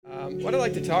What I'd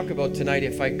like to talk about tonight,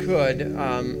 if I could,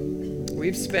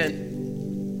 we've spent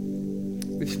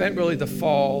really the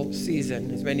fall season,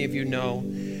 as many of you know,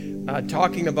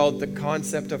 talking about the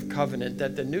concept of covenant,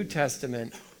 that the New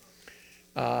Testament,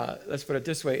 let's put it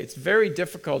this way, it's very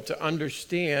difficult to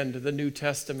understand the New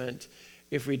Testament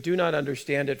if we do not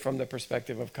understand it from the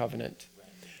perspective of covenant.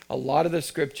 A lot of the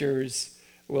scriptures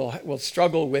will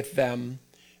struggle with them.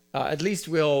 At least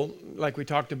we'll, like we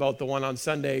talked about the one on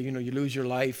Sunday, you lose your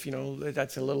life,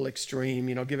 that's a little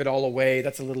extreme, give it all away,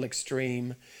 that's a little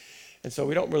extreme. And so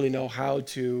we don't really know how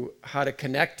to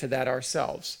connect to that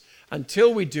ourselves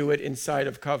until we do it inside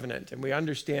of covenant. And we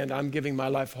understand I'm giving my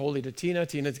life wholly to Tina,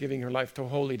 Tina's giving her life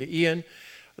wholly to Ian.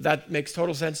 That makes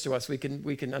total sense to us. We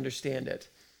can understand it.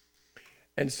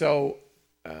 And so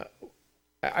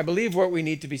I believe what we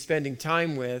need to be spending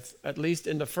time with, at least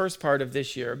in the first part of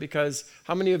this year, because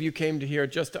how many of you came to here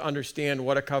just to understand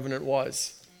what a covenant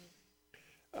was?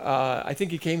 I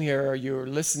think you came here, or you're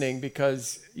listening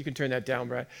because, you can turn that down,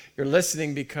 Brad. You're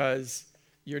listening because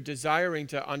you're desiring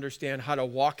to understand how to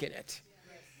walk in it.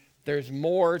 There's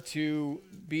more to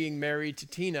being married to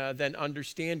Tina than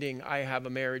understanding I have a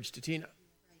marriage to Tina,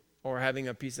 or having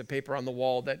a piece of paper on the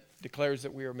wall that declares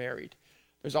that we are married.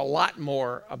 There's a lot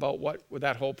more about what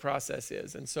that whole process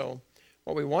is. And so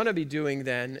what we want to be doing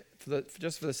then,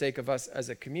 just for the sake of us as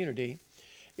a community,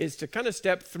 is to kind of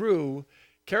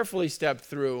carefully step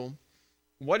through,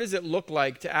 what does it look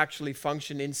like to actually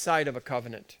function inside of a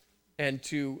covenant and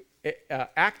to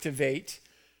activate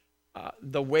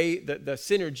the way, the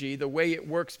synergy, the way it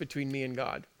works between me and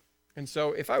God. And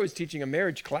so if I was teaching a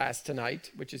marriage class tonight,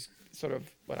 which is sort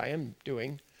of what I am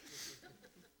doing,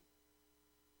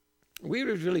 we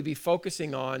would really be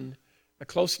focusing on a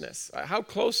closeness. How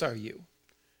close are you?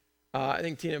 I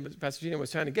think Pastor Tina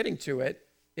was kind of getting to it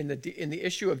in the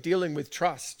issue of dealing with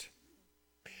trust.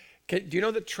 Do you know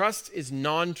that trust is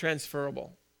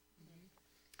non-transferable?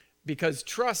 Because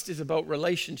trust is about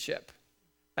relationship.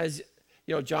 As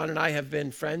you know, John and I have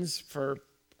been friends for,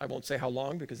 I won't say how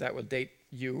long because that will date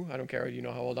you. I don't care, you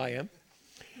know how old I am.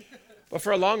 But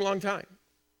for a long, long time.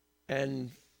 And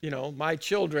my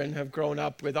children have grown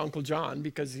up with Uncle John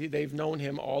because they've known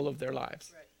him all of their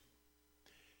lives.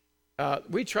 Right.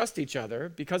 We trust each other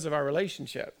because of our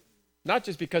relationship. Not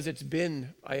just because it's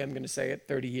been, I am going to say it,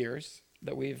 30 years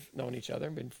that we've known each other,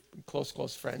 been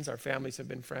close friends. Our families have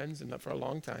been friends and for a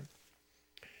long time.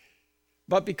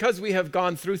 But because we have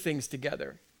gone through things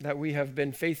together, that we have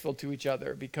been faithful to each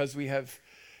other, because we have,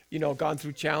 gone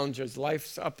through challenges,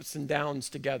 life's ups and downs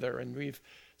together, and we've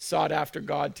sought after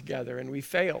God together, and we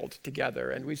failed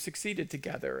together, and we've succeeded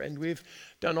together, and we've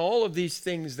done all of these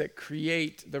things that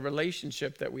create the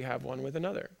relationship that we have one with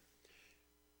another.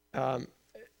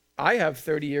 I have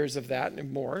 30 years of that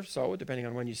and more, so depending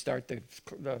on when you start the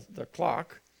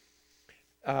clock,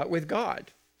 with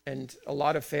God, and a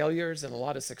lot of failures and a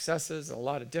lot of successes, a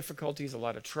lot of difficulties, a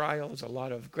lot of trials, a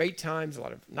lot of great times, a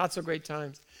lot of not so great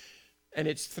times, and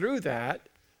it's through that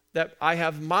I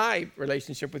have my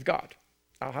relationship with God.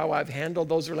 How I've handled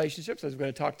those relationships, as we're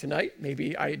going to talk tonight.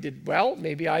 Maybe I did well,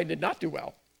 maybe I did not do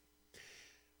well.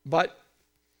 But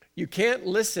you can't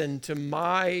listen to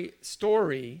my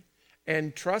story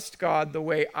and trust God the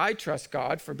way I trust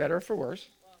God, for better or for worse.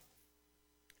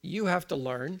 You have to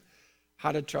learn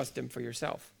how to trust him for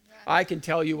yourself. I can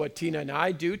tell you what Tina and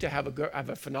I do to have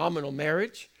a phenomenal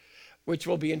marriage, which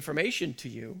will be information to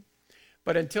you.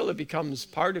 But until it becomes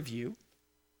part of you,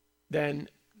 then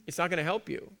it's not going to help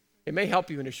you. It may help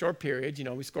you in a short period.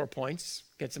 We score points,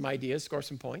 get some ideas, score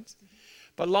some points.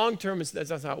 But long term,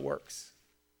 that's not how it works.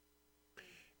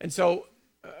 And so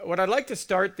what I'd like to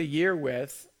start the year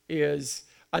with is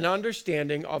an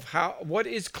understanding of what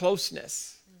is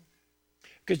closeness.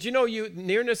 Because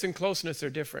nearness and closeness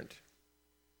are different.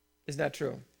 Isn't that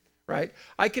true? Right?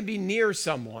 I can be near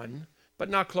someone, but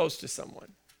not close to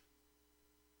someone.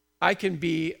 I can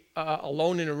be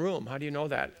alone in a room. How do you know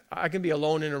that? I can be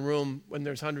alone in a room when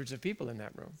there's hundreds of people in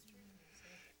that room.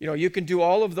 You can do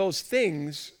all of those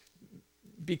things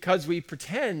because we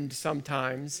pretend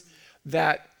sometimes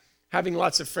that having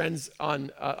lots of friends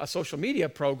on a social media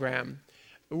program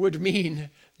would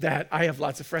mean that I have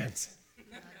lots of friends.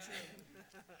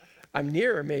 I'm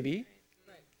near maybe,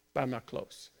 but I'm not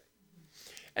close.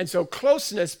 And so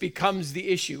closeness becomes the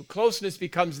issue. Closeness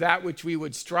becomes that which we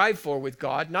would strive for with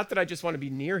God. Not that I just want to be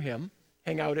near him,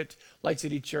 hang out at Light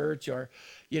City Church or,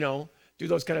 do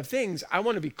those kind of things. I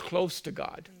want to be close to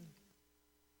God.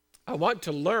 I want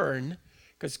to learn,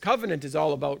 because covenant is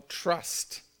all about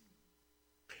trust.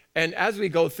 And as we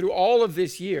go through all of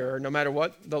this year, no matter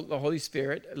what the Holy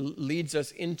Spirit leads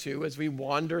us into as we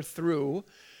wander through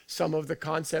some of the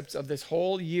concepts of this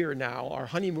whole year now, our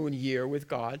honeymoon year with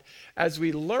God, as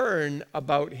we learn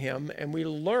about him and we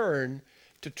learn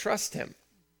to trust him.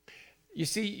 You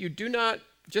see, you do not,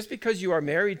 just because you are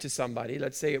married to somebody,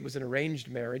 let's say it was an arranged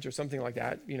marriage or something like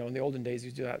that, in the olden days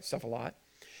you do that stuff a lot,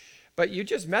 but you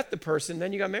just met the person,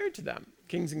 then you got married to them.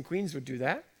 Kings and queens would do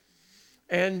that.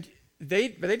 And they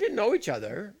didn't know each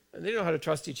other, and they didn't know how to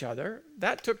trust each other.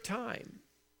 That took time.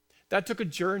 That took a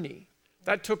journey.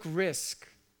 That took risk.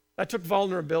 That took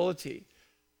vulnerability.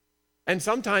 And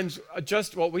sometimes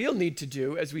just what we'll need to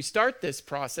do as we start this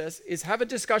process is have a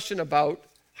discussion about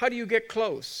how do you get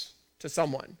close to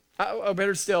someone? Or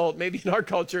better still, maybe in our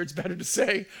culture, it's better to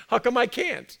say, how come I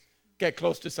can't get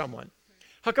close to someone?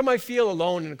 How come I feel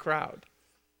alone in a crowd?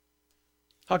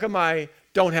 How come I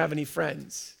don't have any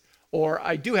friends? Or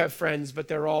I do have friends, but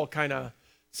they're all kind of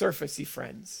surfacey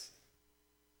friends.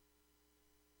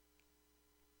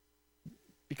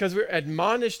 Because we're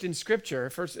admonished in Scripture,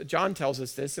 first John tells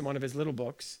us this in one of his little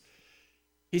books.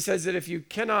 He says that if you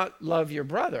cannot love your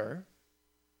brother,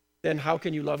 then how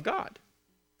can you love God?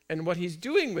 And what he's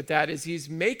doing with that is he's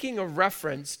making a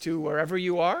reference to wherever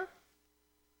you are,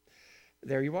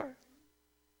 there you are.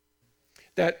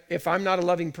 That if I'm not a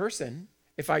loving person,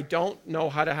 if I don't know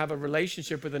how to have a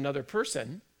relationship with another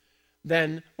person,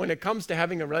 then when it comes to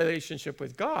having a relationship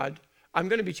with God, I'm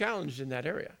going to be challenged in that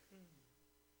area.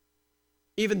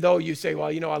 Even though you say, well,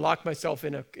 I locked myself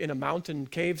in a mountain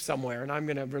cave somewhere and I'm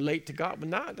going to relate to God. But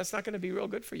that's not going to be real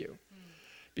good for you.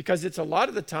 Because it's a lot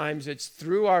of the times it's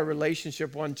through our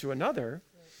relationship one to another.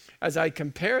 As I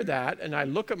compare that and I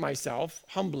look at myself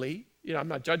humbly, I'm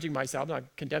not judging myself, I'm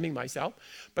not condemning myself,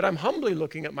 but I'm humbly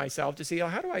looking at myself to see,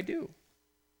 how do I do?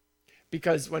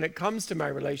 Because when it comes to my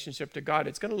relationship to God,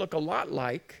 it's going to look a lot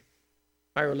like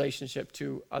my relationship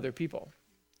to other people.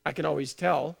 I can always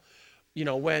tell,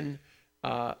 when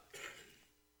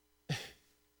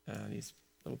these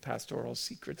little pastoral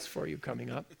secrets for you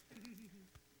coming up.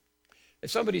 If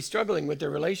somebody's struggling with their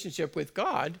relationship with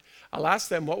God, I'll ask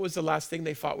them, what was the last thing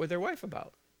they fought with their wife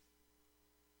about?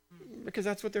 Because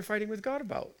that's what they're fighting with God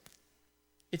about.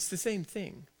 It's the same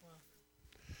thing.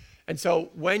 And so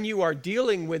when you are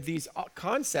dealing with these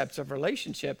concepts of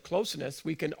relationship, closeness,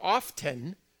 we can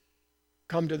often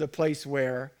come to the place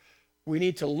where we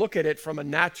need to look at it from a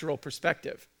natural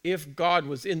perspective. If God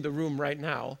was in the room right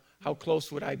now, how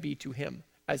close would I be to him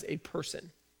as a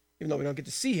person? Even though we don't get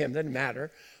to see him, doesn't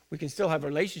matter. We can still have a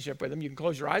relationship with him. You can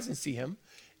close your eyes and see him.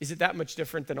 Is it that much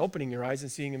different than opening your eyes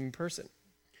and seeing him in person?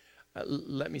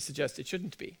 Let me suggest it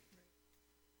shouldn't be.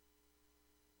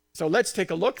 So let's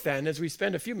take a look then as we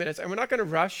spend a few minutes, and we're not going to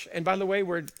rush. And by the way,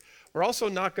 we're also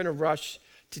not going to rush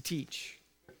to teach.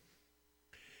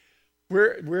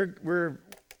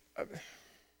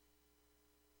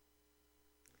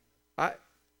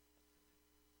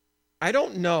 I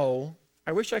don't know.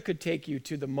 I wish I could take you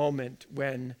to the moment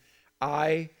when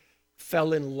I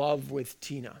fell in love with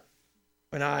Tina,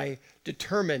 when I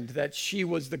determined that she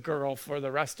was the girl for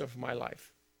the rest of my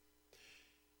life.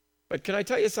 But can I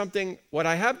tell you something? What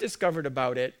I have discovered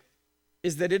about it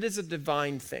is that it is a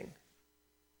divine thing.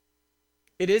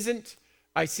 It isn't,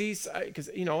 I see, because,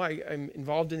 I'm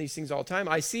involved in these things all the time.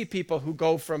 I see people who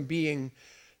go from being,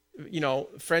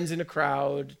 friends in a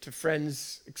crowd to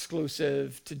friends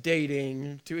exclusive to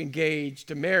dating to engaged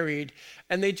to married,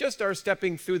 and they just are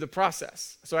stepping through the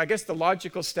process. So I guess the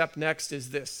logical step next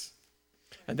is this.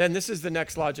 And then this is the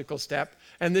next logical step,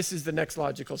 and this is the next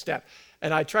logical step.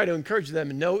 And I try to encourage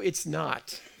them, no, it's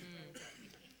not.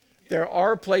 There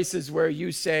are places where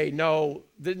you say, no,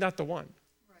 they're not the one.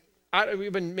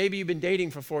 Maybe you've been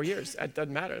dating for 4 years. It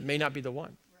doesn't matter. It may not be the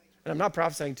one. And I'm not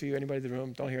prophesying to you, anybody in the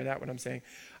room. Don't hear that what I'm saying.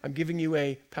 I'm giving you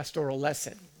a pastoral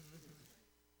lesson.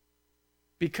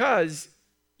 Because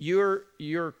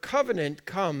your covenant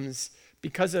comes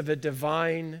because of a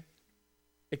divine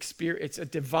experience. It's a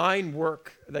divine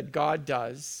work that God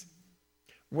does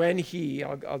when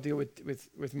I'll deal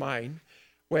with mine,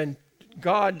 when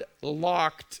God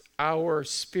locked our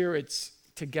spirits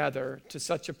together to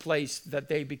such a place that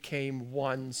they became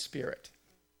one spirit.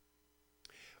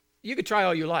 You could try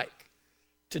all you like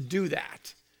to do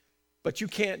that, but you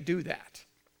can't do that.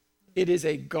 It is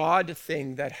a God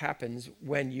thing that happens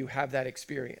when you have that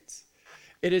experience.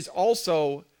 It is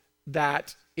also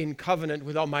that in covenant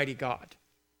with Almighty God.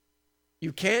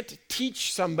 You can't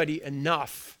teach somebody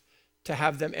enough to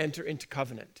have them enter into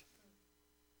covenant.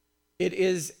 It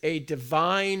is a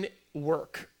divine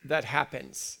work that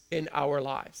happens in our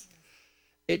lives.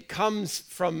 It comes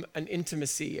from an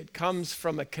intimacy. It comes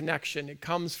from a connection. It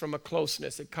comes from a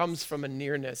closeness. It comes from a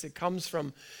nearness. It comes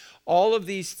from all of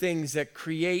these things that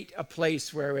create a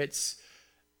place where it's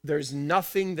there's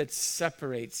nothing that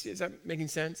separates. Is that making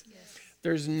sense? Yes.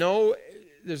 There's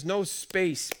no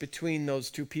space between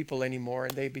those two people anymore,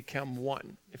 and they become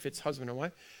one. If it's husband and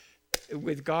wife,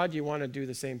 with God, you want to do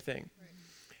the same thing. Right.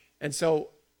 And so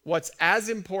what's as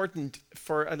important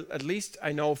for, at least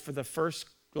I know for the first,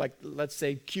 like, let's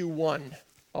say Q1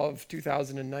 of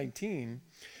 2019,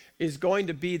 is going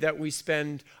to be that we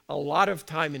spend a lot of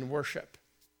time in worship.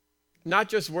 Not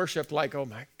just worship like, oh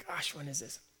my gosh, when is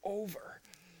this over?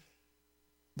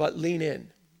 But lean in,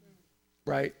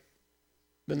 right?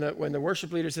 When the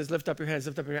worship leader says, lift up your hands,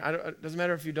 lift up your hands. It doesn't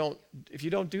matter if you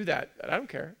don't do that. I don't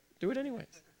care. Do it anyways.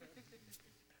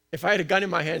 If I had a gun in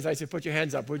my hands, I'd say, put your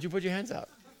hands up. Would you put your hands up?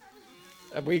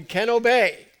 We can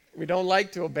obey. We don't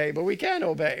like to obey, but we can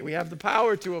obey. We have the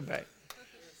power to obey.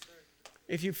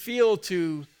 If you feel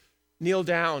to kneel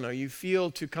down, or you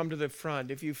feel to come to the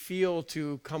front, if you feel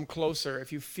to come closer,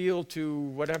 if you feel to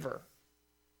whatever,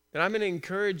 then I'm going to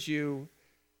encourage you.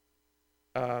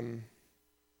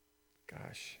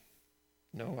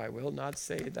 No, I will not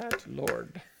say that,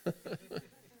 Lord.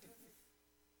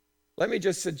 Let me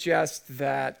just suggest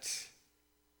that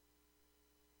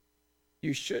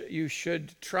you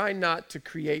should try not to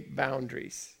create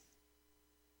boundaries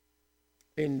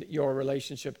in your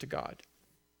relationship to God.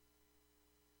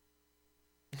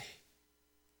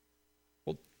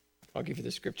 Well, I'll give you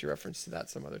the scripture reference to that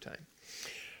some other time.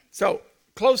 So,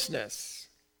 closeness.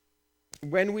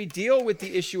 When we deal with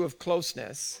the issue of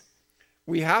closeness,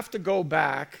 we have to go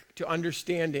back to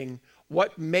understanding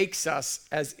what makes us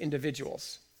as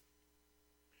individuals.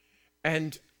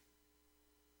 And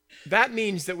that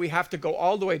means that we have to go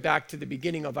all the way back to the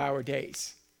beginning of our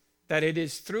days. That it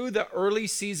is through the early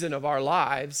season of our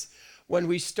lives when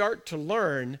we start to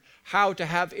learn how to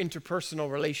have interpersonal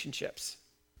relationships.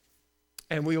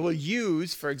 And we will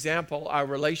use, for example, our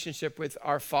relationship with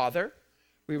our father.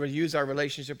 We will use our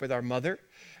relationship with our mother.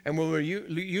 And we will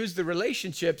use the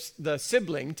relationships, the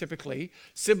sibling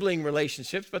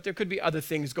relationships, but there could be other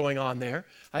things going on there.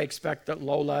 I expect that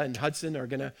Lola and Hudson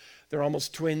they're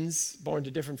almost twins, born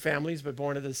to different families, but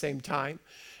born at the same time.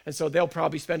 And so they'll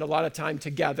probably spend a lot of time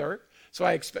together. So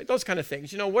I expect those kind of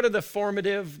things. What are the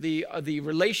formative, the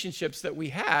relationships that we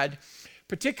had,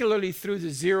 particularly through the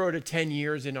 0 to 10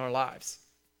 years in our lives?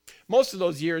 Most of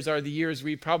those years are the years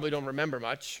we probably don't remember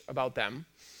much about them.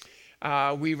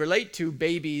 We relate to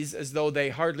babies as though they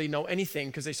hardly know anything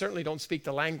because they certainly don't speak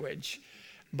the language,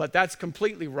 but that's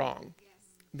completely wrong.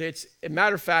 As a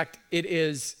matter of fact, it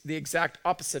is the exact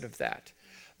opposite of that.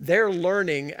 They're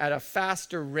learning at a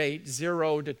faster rate,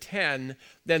 0 to 10,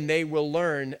 than they will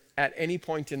learn at any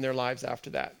point in their lives after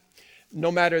that.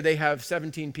 No matter they have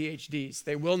 17 PhDs,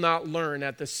 they will not learn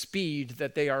at the speed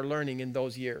that they are learning in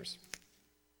those years.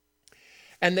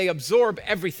 And they absorb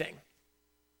everything.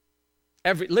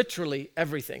 Literally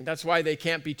everything. That's why they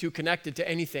can't be too connected to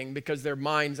anything, because their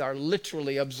minds are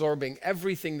literally absorbing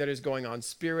everything that is going on,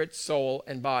 spirit, soul,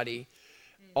 and body,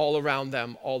 all around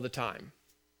them all the time.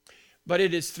 But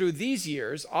it is through these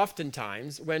years,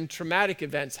 oftentimes, when traumatic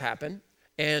events happen,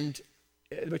 and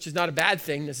which is not a bad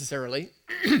thing necessarily.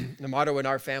 The motto in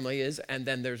our family is, and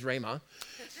then there's Rhema.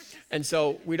 And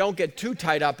so we don't get too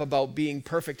tied up about being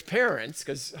perfect parents,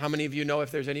 because how many of you know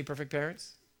if there's any perfect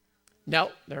parents?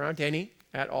 No, there aren't any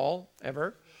at all,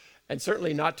 ever. And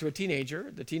certainly not to a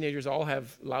teenager. The teenagers all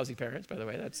have lousy parents, by the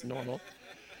way. That's normal.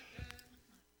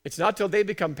 It's not till they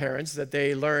become parents that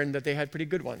they learn that they had pretty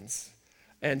good ones.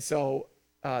 And so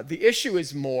the issue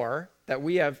is more that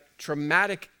we have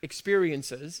traumatic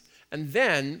experiences, and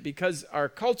then because our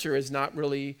culture is not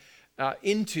really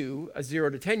into a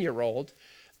 0 to 10-year-old,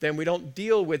 then we don't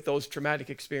deal with those traumatic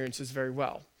experiences very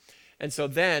well. And so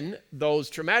then those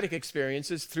traumatic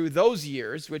experiences through those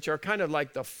years, which are kind of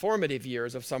like the formative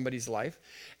years of somebody's life,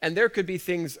 and there could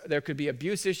be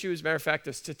abuse issues. Matter of fact,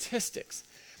 the statistics.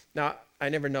 Now, I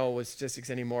never know with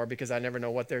statistics anymore because I never know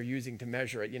what they're using to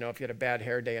measure it. If you had a bad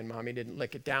hair day and mommy didn't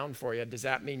lick it down for you, does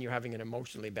that mean you're having an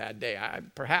emotionally bad day?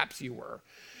 Perhaps you were.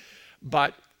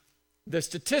 But the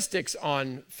statistics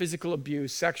on physical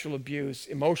abuse, sexual abuse,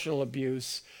 emotional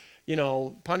abuse,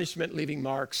 punishment leaving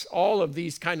marks, all of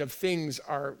these kind of things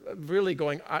are really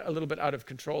going a little bit out of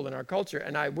control in our culture.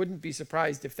 And I wouldn't be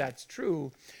surprised if that's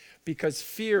true, because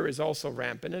fear is also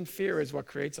rampant, and fear is what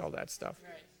creates all that stuff.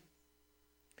 Right.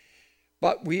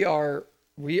 But we are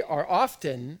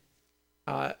often,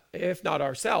 if not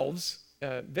ourselves,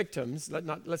 victims.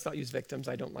 Let's not use victims.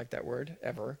 I don't like that word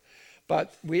ever.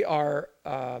 But we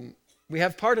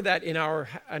have part of that in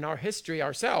our history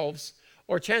ourselves,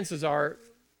 or chances are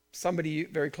somebody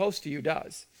very close to you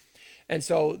does. And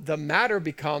so the matter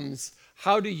becomes,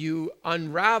 how do you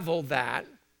unravel that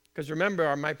Because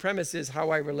remember, my premise is how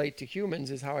I relate to humans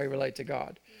is how I relate to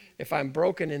God. If I'm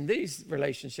broken in these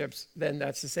relationships, then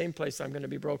that's the same place I'm going to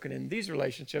be broken in these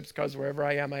relationships, because wherever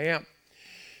I am, I am.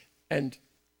 And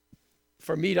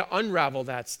for me to unravel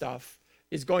that stuff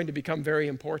is going to become very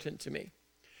important to me.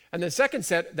 And the second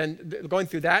set, then going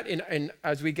through that, and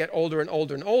as we get older and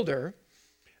older and older,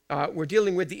 we're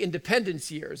dealing with the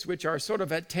independence years, which are sort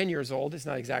of at 10 years old. It's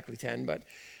not exactly 10, but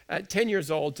at 10 years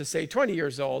old to say 20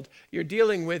 years old, you're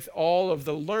dealing with all of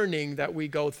the learning that we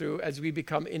go through as we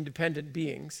become independent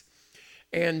beings.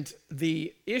 And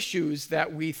the issues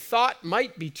that we thought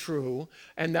might be true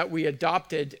and that we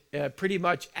adopted pretty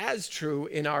much as true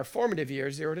in our formative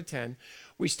years, 0 to 10,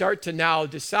 we start to now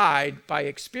decide by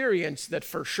experience that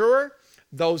for sure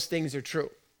those things are true.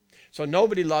 So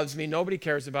nobody loves me, nobody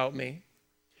cares about me,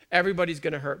 everybody's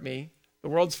going to hurt me, the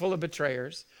world's full of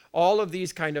betrayers. All of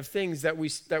these kind of things that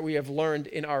we have learned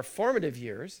in our formative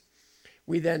years,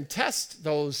 we then test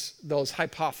those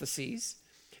hypotheses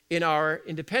in our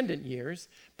independent years.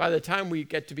 By the time we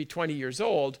get to be 20 years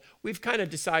old, we've kind of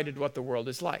decided what the world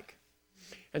is like.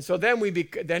 And so then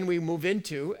we move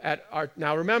into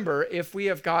now remember, if we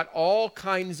have got all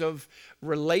kinds of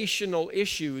relational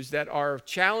issues that are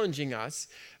challenging us,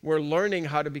 we're learning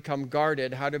how to become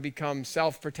guarded, how to become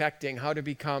self-protecting, how to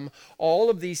become all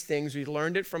of these things. We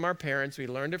learned it from our parents, we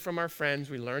learned it from our friends,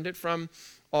 we learned it from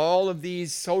all of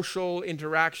these social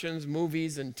interactions,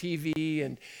 movies and TV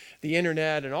and the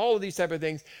internet and all of these type of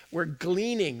things. We're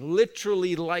gleaning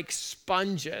literally like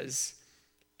sponges,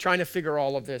 trying to figure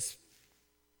all of this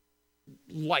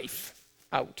life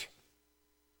out.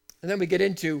 And then we get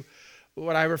into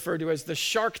what I refer to as the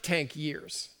Shark Tank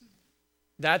years.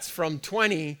 That's from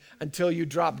 20 until you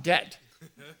drop dead.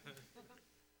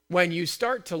 When you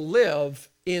start to live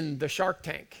in the Shark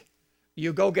Tank,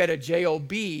 you go get a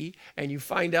job and you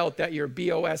find out that your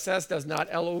BOSS does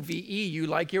not LOVE you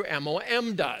like your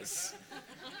MOM does.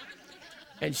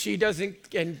 And she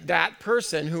doesn't, and that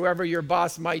person, whoever your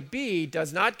boss might be,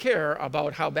 does not care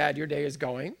about how bad your day is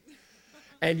going.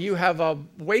 And you have a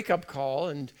wake-up call,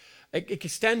 and it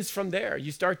extends from there.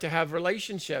 You start to have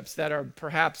relationships that are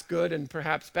perhaps good and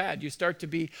perhaps bad. You start to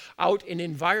be out in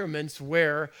environments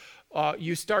where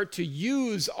you start to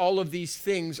use all of these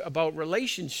things about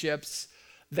relationships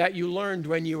that you learned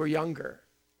when you were younger.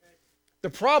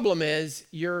 The problem is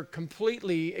you're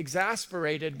completely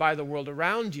exasperated by the world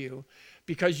around you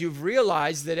because you've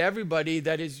realized that everybody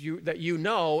that you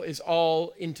know is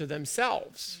all into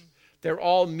themselves. They're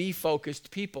all me-focused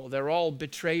people. They're all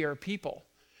betrayer people.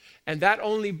 And that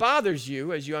only bothers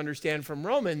you, as you understand from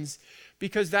Romans,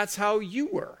 because that's how you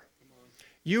were.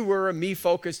 You were a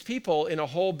me-focused people in a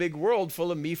whole big world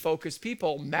full of me-focused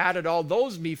people, mad at all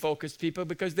those me-focused people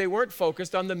because they weren't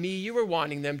focused on the me you were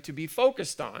wanting them to be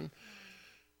focused on,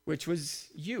 which was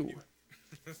you.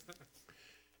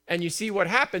 And you see what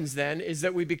happens then is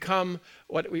that we become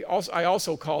what I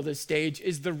also call this stage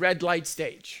is the red light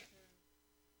stage.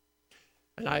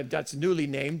 And that's newly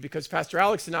named because Pastor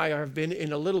Alex and I have been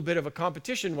in a little bit of a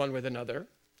competition one with another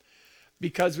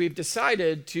because we've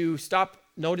decided to stop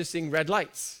noticing red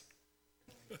lights.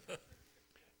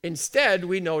 Instead,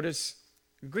 we notice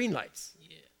green lights.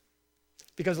 Yeah.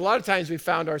 Because a lot of times we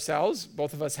found ourselves,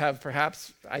 both of us have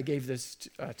perhaps, I gave this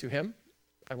to him.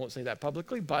 I won't say that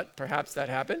publicly, but perhaps that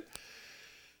happened.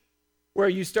 Where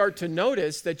you start to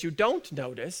notice that you don't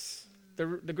notice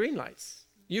the green lights.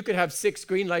 You could have 6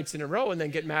 green lights in a row and then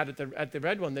get mad at the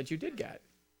red one that you did get.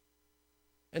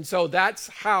 And so that's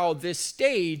how this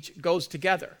stage goes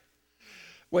together.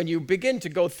 When you begin to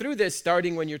go through this,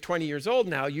 starting when you're 20 years old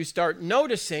now, you start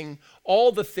noticing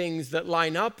all the things that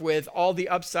line up with all the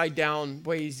upside down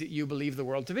ways that you believe the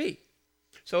world to be.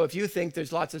 So if you think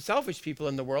there's lots of selfish people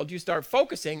in the world, you start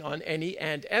focusing on any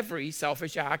and every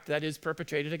selfish act that is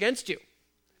perpetrated against you.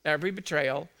 Every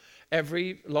betrayal,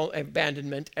 every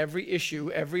abandonment, every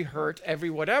issue, every hurt, every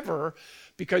whatever,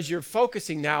 because you're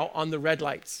focusing now on the red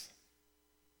lights.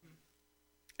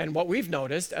 And what we've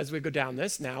noticed as we go down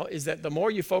this now is that the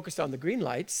more you focus on the green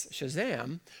lights,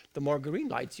 Shazam, the more green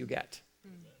lights you get.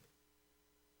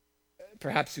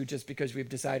 Perhaps just because we've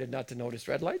decided not to notice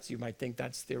red lights. You might think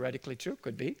that's theoretically true,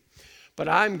 could be. But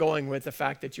I'm going with the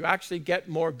fact that you actually get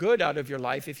more good out of your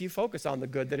life if you focus on the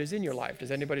good that is in your life. Does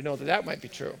anybody know that that might be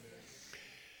true?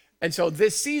 And so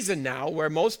this season now, where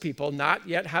most people, not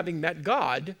yet having met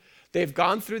God, They've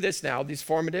gone through this now, these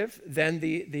formative, then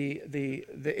the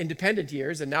independent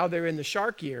years, and now they're in the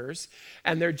shark years,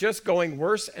 and they're just going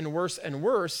worse and worse and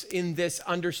worse in this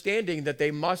understanding that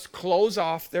they must close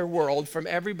off their world from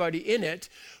everybody in it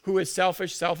who is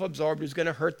selfish, self-absorbed, who's going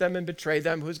to hurt them and betray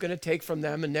them, who's going to take from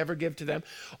them and never give to them.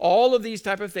 All of these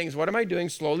type of things. What am I doing?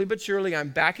 Slowly but surely,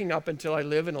 I'm backing up until I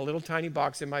live in a little tiny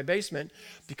box in my basement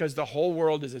because the whole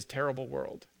world is this terrible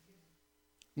world.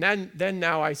 Then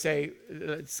now I say,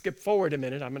 skip forward a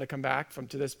minute. I'm going to come back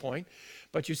to this point.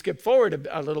 But you skip forward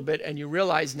a little bit and you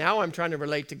realize now I'm trying to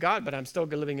relate to God, but I'm still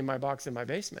living in my box in my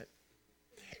basement.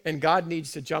 And God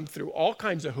needs to jump through all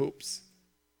kinds of hoops.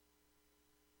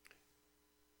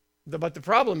 But the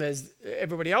problem is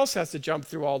everybody else has to jump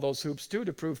through all those hoops too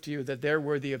to prove to you that they're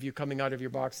worthy of you coming out of your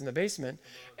box in the basement.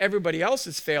 Everybody else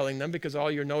is failing them because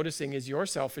all you're noticing is your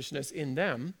selfishness in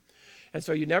them. And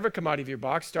so you never come out of your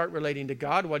box. Start relating to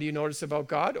God. What do you notice about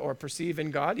God or perceive in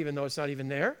God, even though it's not even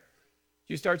there?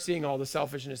 You start seeing all the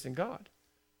selfishness in God.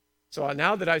 So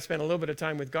now that I've spent a little bit of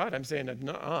time with God, I'm saying,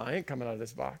 no, I ain't coming out of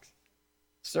this box.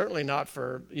 Certainly not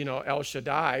for, El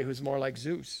Shaddai, who's more like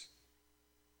Zeus.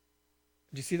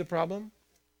 Do you see the problem?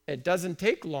 It doesn't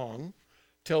take long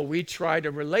till we try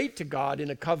to relate to God in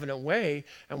a covenant way,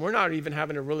 and we're not even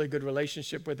having a really good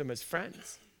relationship with him as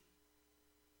friends.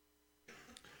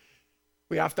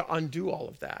 We have to undo all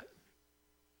of that.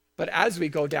 But as we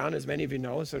go down, as many of you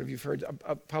know, sort of you've heard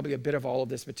probably a bit of all of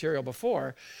this material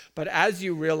before, but as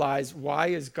you realize why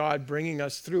is God bringing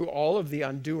us through all of the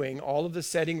undoing, all of the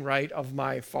setting right of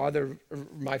my father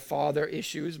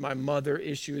issues, my mother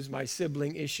issues, my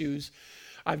sibling issues.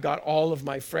 I've got all of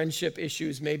my friendship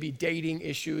issues, maybe dating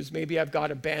issues, maybe I've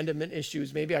got abandonment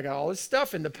issues, maybe I got all this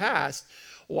stuff in the past.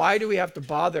 Why do we have to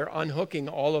bother unhooking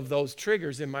all of those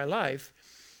triggers in my life?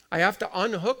 I have to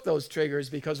unhook those triggers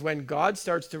because when God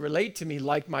starts to relate to me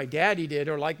like my daddy did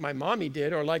or like my mommy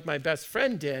did or like my best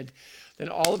friend did, then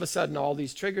all of a sudden all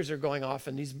these triggers are going off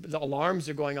and the alarms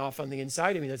are going off on the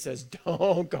inside of me that says,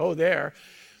 don't go there.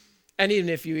 And even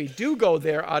if you do go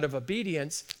there out of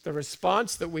obedience, the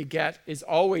response that we get is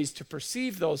always to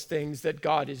perceive those things that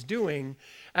God is doing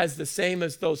as the same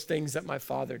as those things that my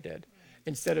father did,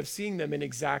 instead of seeing them in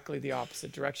exactly the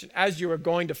opposite direction. As you are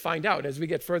going to find out, as we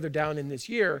get further down in this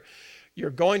year, you're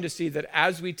going to see that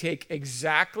as we take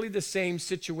exactly the same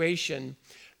situation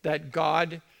that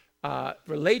God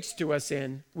relates to us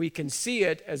in, we can see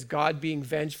it as God being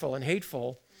vengeful and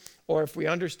hateful, or if we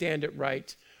understand it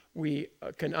right, we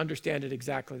can understand it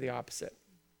exactly the opposite.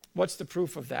 What's the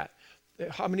proof of that?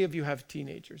 How many of you have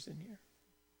teenagers in here?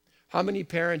 How many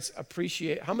parents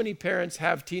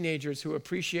have teenagers who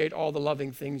appreciate all the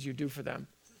loving things you do for them?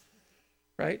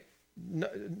 Right?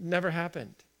 Never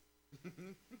happened.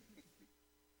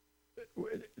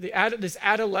 This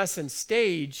adolescent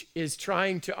stage is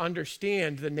trying to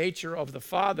understand the nature of the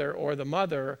father or the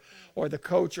mother or the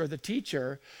coach or the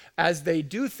teacher as they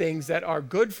do things that are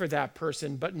good for that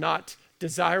person but not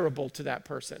desirable to that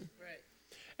person. Right.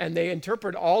 And they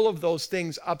interpret all of those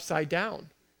things upside down.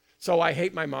 So I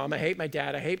hate my mom, I hate my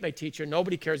dad, I hate my teacher,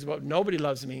 nobody cares about, nobody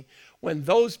loves me, when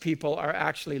those people are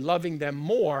actually loving them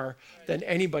more than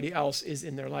anybody else is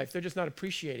in their life. They're just not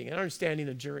appreciating and understanding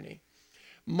the journey.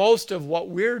 Most of what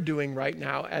we're doing right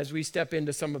now as we step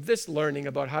into some of this learning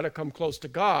about how to come close to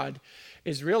God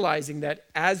is realizing that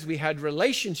as we had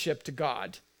relationship to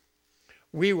God,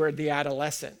 we were the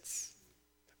adolescents.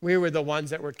 We were the ones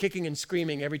that were kicking and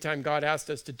screaming every time God asked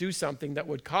us to do something that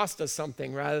would cost us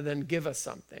something rather than give us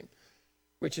something,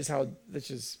 which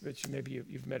maybe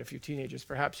you've met a few teenagers.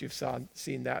 Perhaps you've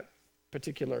seen that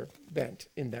particular bent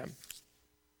in them.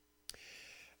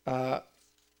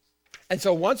 And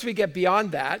so once we get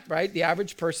beyond that, right, the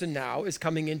average person now is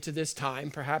coming into this time.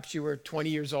 Perhaps you were 20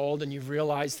 years old and you've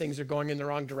realized things are going in the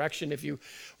wrong direction if you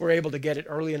were able to get it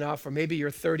early enough, or maybe you're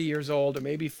 30 years old, or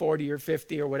maybe 40 or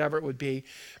 50 or whatever it would be.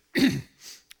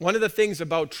 One of the things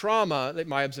about trauma,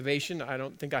 my observation, I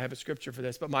don't think I have a scripture for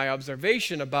this, but my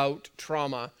observation about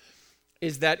trauma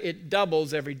is that it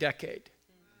doubles every decade.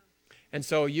 And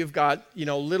so you've got,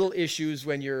 little issues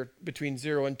when you're between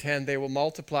 0 and 10. They will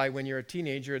multiply when you're a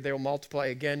teenager. They will multiply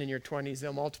again in your 20s.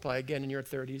 They'll multiply again in your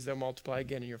 30s. They'll multiply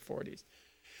again in your 40s.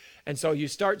 And so you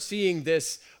start seeing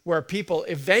this where people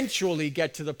eventually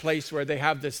get to the place where they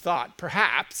have this thought,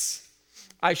 perhaps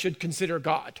I should consider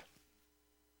God.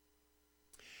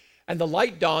 And the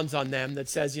light dawns on them that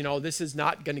says, this is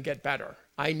not going to get better.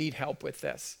 I need help with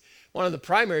this. One of the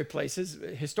primary places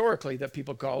historically that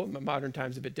people go, modern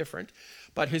times a bit different,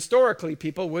 but historically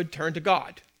people would turn to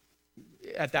God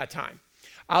at that time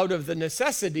out of the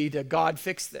necessity to God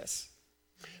fix this.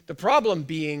 The problem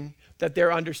being that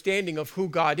their understanding of who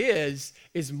God is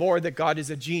more that God is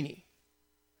a genie,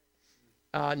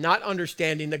 not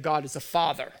understanding that God is a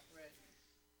father.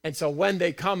 And so when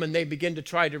they come and they begin to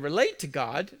try to relate to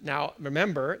God, now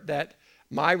remember that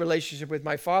my relationship with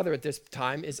my father at this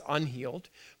time is unhealed.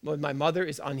 My mother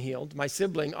is unhealed. My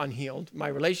sibling unhealed. My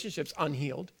relationship's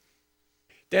unhealed.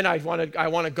 Then I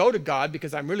want to go to God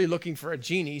because I'm really looking for a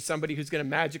genie, somebody who's going to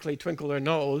magically twinkle their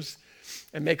nose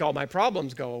and make all my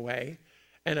problems go away.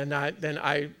 And then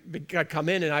I come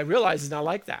in and I realize it's not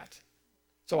like that.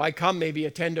 So I come, maybe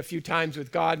attend a few times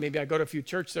with God, maybe I go to a few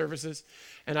church services,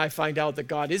 and I find out that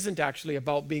God isn't actually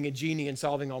about being a genie and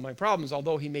solving all my problems,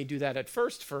 although he may do that at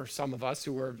first for some of us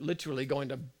who are literally going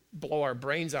to blow our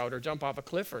brains out or jump off a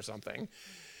cliff or something.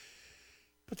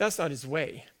 But that's not his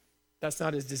way. That's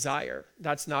not his desire.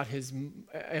 That's not his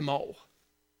MO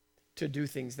to do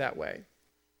things that way.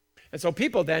 And so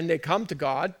people then, they come to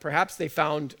God. Perhaps they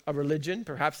found a religion.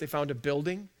 Perhaps they found a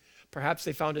building. Perhaps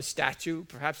they found a statue.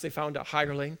 Perhaps they found a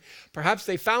hireling. Perhaps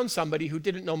they found somebody who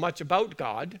didn't know much about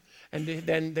God, and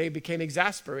then they became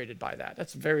exasperated by that.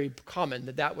 That's very common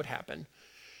that would happen.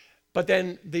 But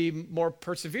then the more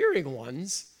persevering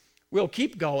ones will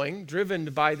keep going, driven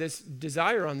by this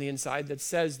desire on the inside that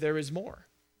says there is more.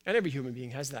 And every human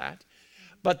being has that.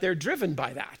 But they're driven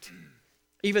by that.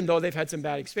 Even though they've had some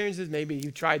bad experiences, maybe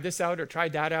you tried this out or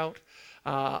tried that out.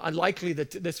 Unlikely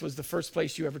that this was the first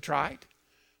place you ever tried.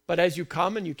 But as you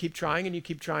come and you keep trying and you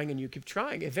keep trying and you keep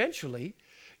trying, eventually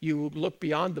you look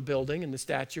beyond the building and the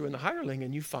statue and the hireling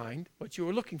and you find what you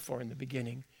were looking for in the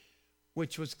beginning,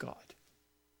 which was God.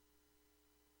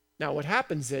 Now what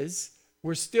happens is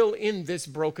we're still in this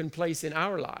broken place in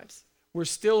our lives. We're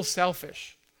still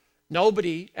selfish.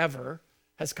 Nobody ever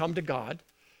has come to God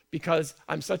because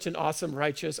I'm such an awesome,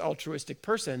 righteous, altruistic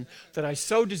person that I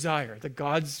so desire that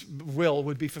God's will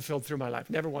would be fulfilled through my life.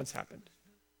 Never once happened.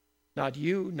 Not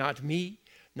you, not me,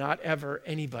 not ever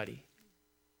anybody.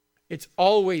 It's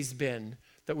always been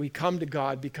that we come to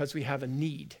God because we have a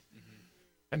need.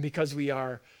 And because we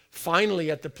are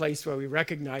finally at the place where we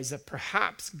recognize that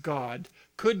perhaps God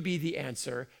could be the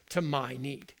answer to my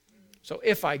need. So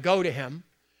if I go to him,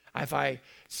 if I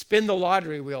spin the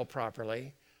lottery wheel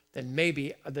properly, then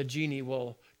maybe the genie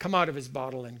will come out of his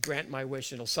bottle and grant my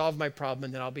wish and it'll solve my problem,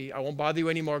 and then I won't bother you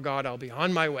anymore, God. I'll be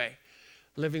on my way,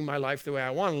 living my life the way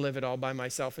I want to live it all by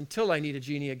myself until I need a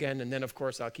genie again, and then of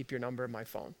course I'll keep your number in my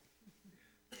phone.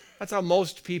 That's how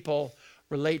most people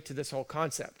relate to this whole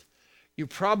concept. You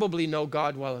probably know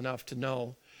God well enough to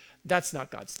know that's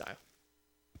not God's style.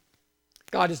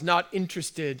 God is not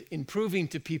interested in proving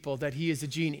to people that he is a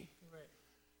genie,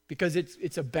 because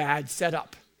it's a bad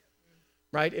setup,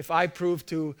 right? If I prove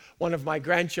to one of my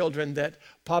grandchildren that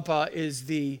Papa is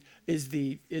the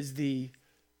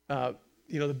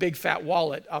big fat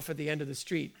wallet off at the end of the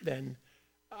street, then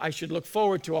I should look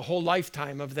forward to a whole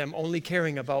lifetime of them only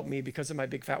caring about me because of my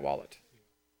big fat wallet.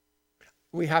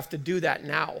 We have to do that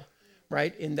now,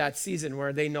 right? In that season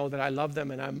where they know that I love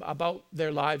them and I'm about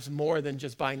their lives more than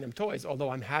just buying them toys, although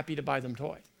I'm happy to buy them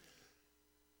toys.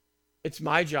 It's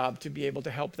my job to be able to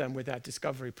help them with that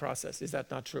discovery process. Is that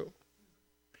not true?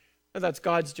 And that's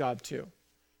God's job too.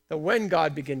 That when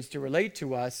God begins to relate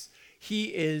to us, he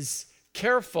is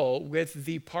careful with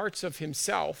the parts of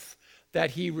himself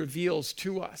that he reveals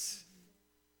to us,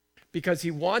 because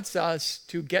he wants us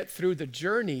to get through the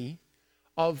journey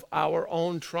of our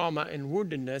own trauma and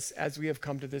woundedness as we have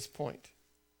come to this point.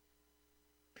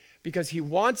 Because he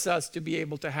wants us to be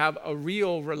able to have a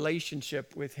real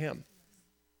relationship with him.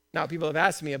 Now, people have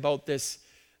asked me about this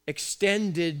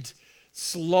extended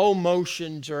slow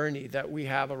motion journey that we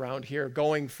have around here,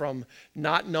 going from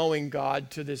not knowing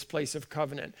God to this place of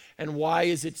covenant. And why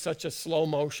is it such a slow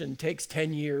motion? It takes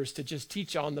 10 years to just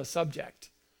teach on the subject.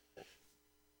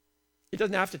 It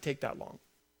doesn't have to take that long.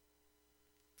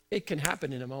 It can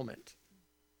happen in a moment.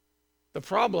 The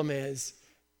problem is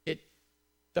it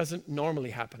doesn't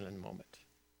normally happen in a moment.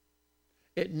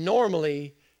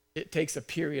 It takes a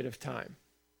period of time.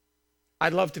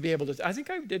 I'd love to be able to, I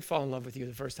think I did fall in love with you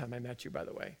the first time I met you, by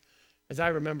the way. As I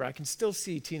remember, I can still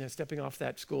see Tina stepping off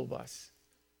that school bus.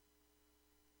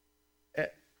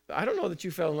 I don't know that you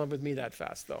fell in love with me that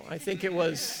fast, though. I think it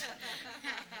was,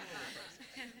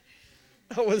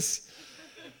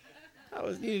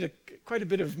 I needed quite a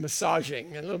bit of massaging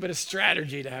and a little bit of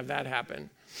strategy to have that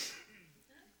happen.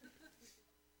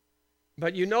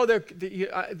 But you know,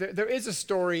 there is a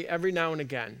story every now and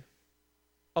again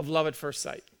of love at first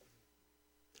sight.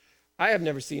 I have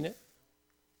never seen it,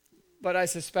 but I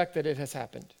suspect that it has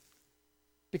happened.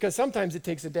 Because sometimes it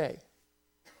takes a day.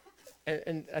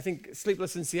 and I think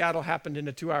Sleepless in Seattle happened in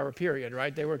a 2-hour period,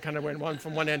 right? They were kind of went one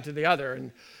from one end to the other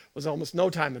and was almost no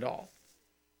time at all.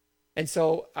 And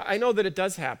so I know that it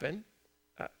does happen,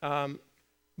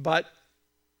 but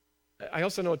I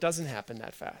also know it doesn't happen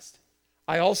that fast.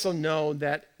 I also know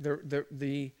that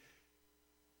the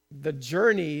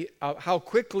journey of how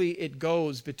quickly it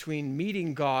goes between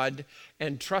meeting God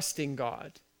and trusting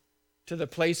God to the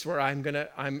place where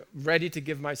I'm ready to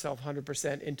give myself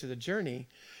 100% into the journey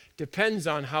depends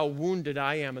on how wounded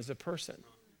I am as a person.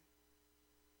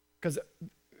 Because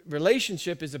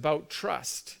relationship is about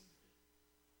trust.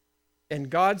 And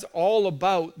God's all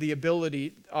about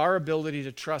our ability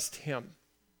to trust him.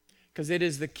 Because it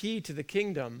is the key to the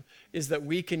kingdom, is that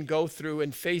we can go through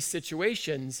and face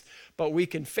situations, but we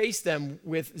can face them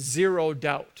with zero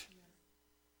doubt.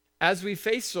 As we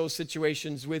face those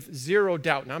situations with zero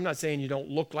doubt, and I'm not saying you don't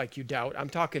look like you doubt, I'm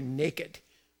talking naked,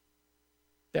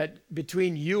 that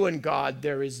between you and God,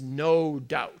 there is no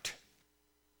doubt.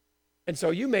 And so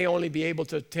you may only be able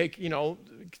to take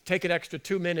an extra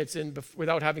 2 minutes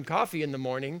without having coffee in the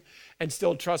morning and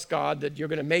still trust God that you're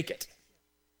going to make it.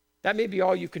 That may be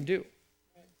all you can do.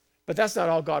 But that's not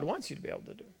all God wants you to be able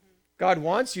to do. God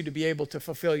wants you to be able to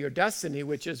fulfill your destiny,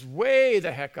 which is way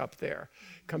the heck up there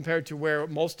compared to where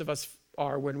most of us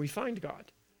are when we find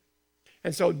God.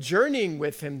 And so journeying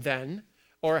with him then,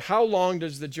 or how long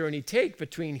does the journey take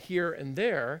between here and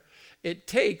there? It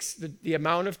takes the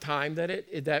amount of time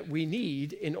that we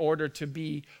need in order to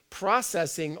be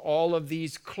processing all of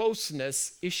these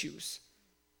closeness issues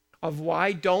of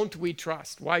why don't we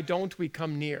trust? Why don't we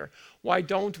come near? Why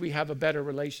don't we have a better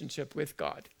relationship with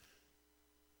God?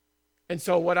 And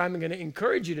so what I'm going to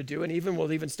encourage you to do, and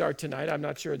we'll even start tonight, I'm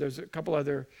not sure, there's a couple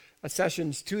other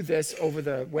sessions to this over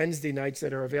the Wednesday nights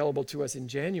that are available to us in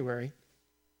January.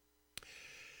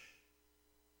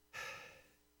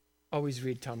 Always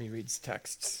read Tommy Reed's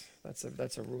texts.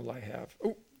 That's a rule I have.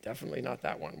 Oh, definitely not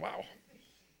that one. Wow.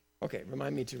 Okay,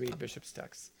 remind me to read Bishop's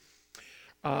texts.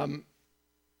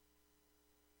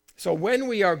 So when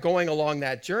we are going along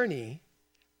that journey,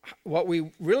 what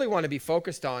we really want to be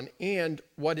focused on, and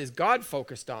what is God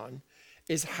focused on,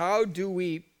 is how do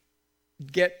we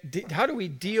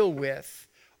deal with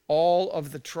all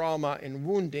of the trauma and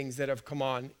woundings that have come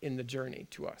on in the journey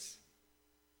to us.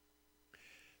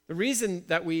 The reason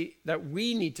that we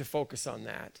need to focus on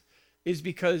that is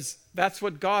because that's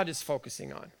what God is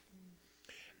focusing on.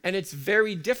 And it's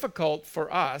very difficult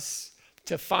for us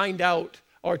to find out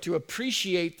or to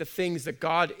appreciate the things that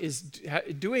God is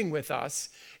doing with us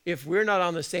if we're not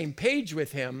on the same page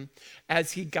with him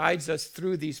as he guides us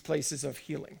through these places of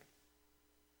healing.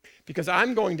 Because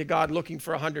I'm going to God looking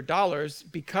for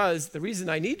 $100 because the reason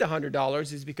I need the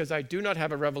 $100 is because I do not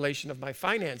have a revelation of my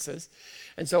finances.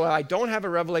 And so I don't have a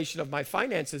revelation of my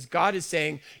finances. God is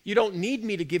saying, you don't need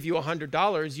me to give you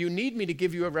 $100. You need me to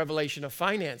give you a revelation of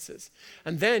finances.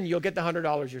 And then you'll get the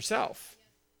 $100 yourself.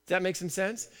 Does that make some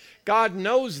sense? God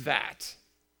knows that.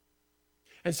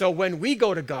 And so when we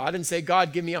go to God and say,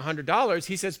 God, give me $100,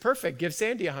 he says, perfect, give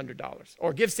Sandy $100.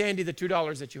 Or give Sandy the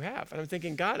 $2 that you have. And I'm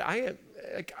thinking, God,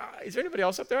 is there anybody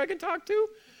else up there I can talk to?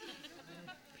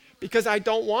 Because I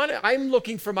don't want it. I'm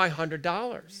looking for my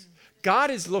 $100. God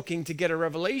is looking to get a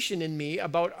revelation in me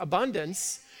about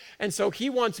abundance. And so he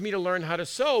wants me to learn how to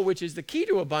sow, which is the key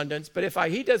to abundance. But if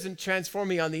he doesn't transform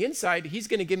me on the inside, he's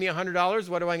going to give me $100.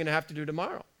 What am I going to have to do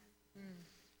tomorrow?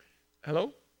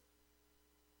 Hello?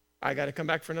 I got to come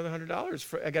back for another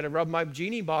 $100. I got to rub my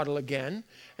genie bottle again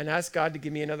and ask God to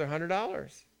give me another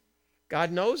 $100.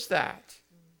 God knows that.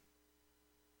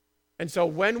 And so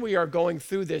when we are going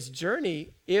through this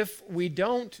journey, if we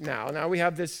don't now we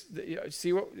have this,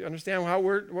 understand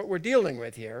what we're dealing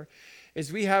with here,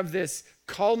 is we have this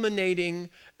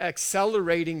culminating,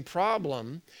 accelerating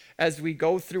problem as we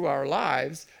go through our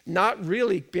lives, not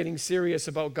really getting serious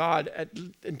about God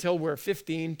until we're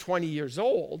 15, 20 years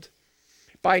old.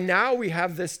 By now we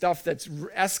have this stuff that's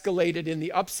escalated in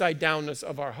the upside downness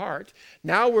of our heart.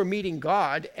 Now we're meeting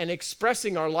God and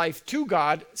expressing our life to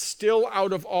God still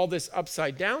out of all this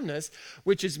upside downness,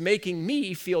 which is making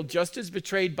me feel just as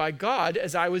betrayed by God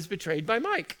as I was betrayed by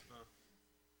Mike.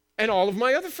 And all of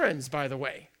my other friends, by the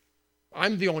way.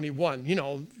 I'm the only one,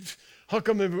 how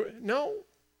come? No,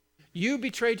 you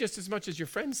betrayed just as much as your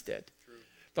friends did. True.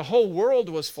 The whole world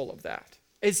was full of that.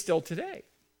 It's still today.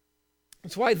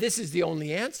 That's why this is the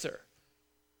only answer.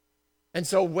 And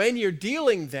so when you're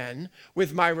dealing then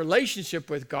with my relationship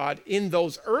with God in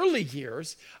those early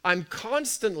years, I'm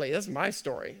constantly, that's my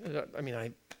story. I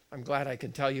mean, I'm glad I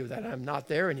can tell you that I'm not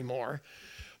there anymore.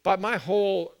 But my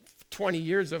whole 20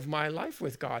 years of my life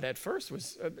with God at first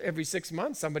was every 6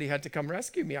 months somebody had to come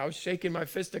rescue me. I was shaking my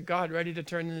fist at God, ready to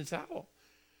turn in the towel.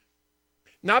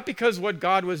 Not because what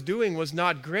God was doing was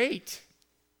not great,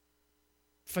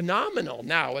 phenomenal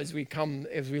now as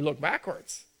we look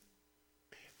backwards.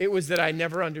 It was that I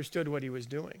never understood what he was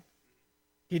doing.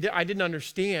 I didn't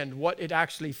understand what it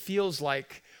actually feels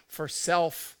like for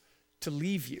self to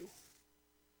leave you.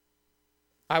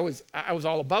 I was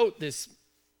all about this,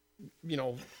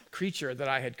 creature that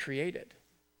I had created.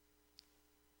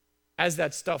 As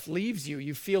that stuff leaves you,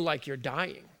 you feel like you're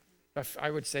dying.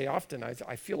 I would say often,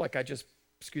 I feel like I just,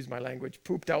 excuse my language,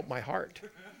 pooped out my heart.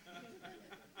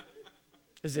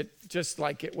 Is it just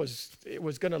like it was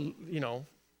going to,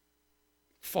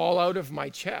 fall out of my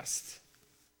chest?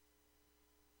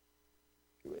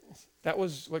 That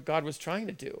was what God was trying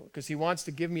to do, because he wants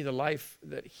to give me the life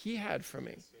that he had for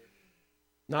me,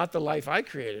 not the life I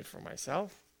created for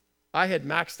myself. I had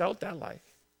maxed out that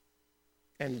life,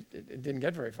 and it didn't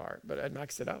get very far, but I'd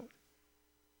maxed it out.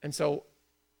 And so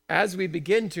as we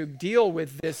begin to deal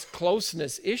with this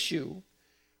closeness issue,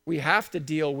 we have to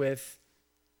deal with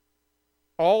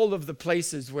all of the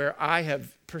places where I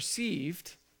have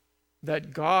perceived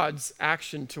that God's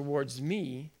action towards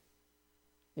me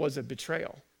was a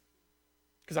betrayal.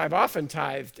 Because I've often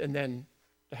tithed and then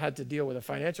had to deal with a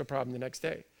financial problem the next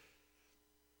day.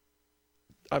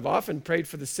 I've often prayed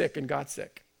for the sick and got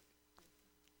sick.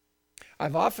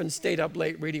 I've often stayed up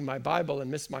late reading my Bible and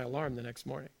missed my alarm the next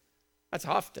morning. That's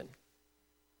often.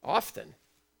 Often.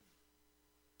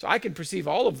 So I can perceive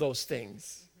all of those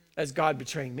things as God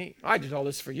betraying me. I did all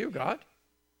this for you, God.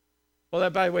 Well,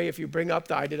 that, by the way, if you bring up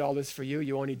the I did all this for you,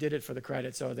 you only did it for the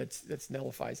credit, so that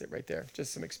nullifies it right there.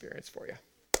 Just some experience for you.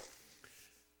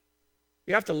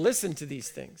 You have to listen to these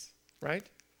things, right?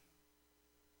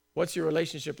 What's your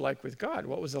relationship like with God?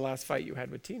 What was the last fight you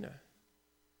had with Tina?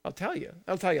 I'll tell you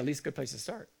at least a good place to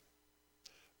start,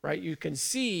 right? You can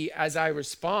see as I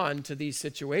respond to these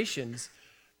situations,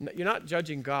 you're not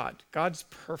judging God. God's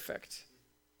perfect.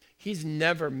 He's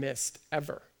never missed,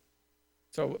 ever.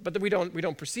 So, but we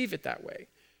don't perceive it that way.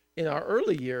 In our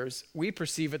early years, we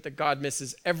perceive it that God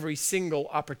misses every single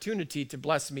opportunity to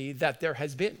bless me that there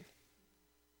has been.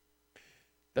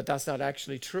 But that's not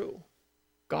actually true.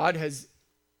 God has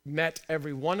met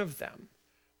every one of them,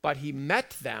 but he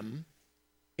met them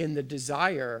in the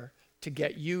desire to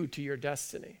get you to your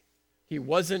destiny. He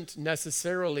wasn't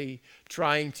necessarily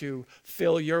trying to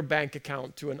fill your bank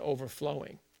account to an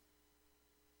overflowing.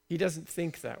 He doesn't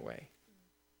think that way.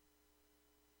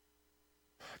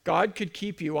 God could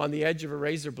keep you on the edge of a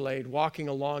razor blade walking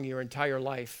along your entire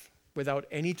life without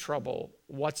any trouble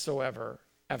whatsoever,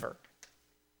 ever.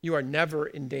 You are never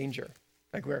in danger.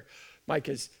 Like where Mike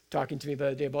is talking to me the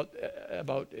other day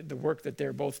about the work that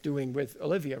they're both doing with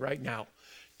Olivia right now,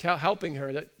 helping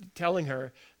her, telling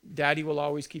her, Daddy will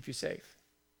always keep you safe.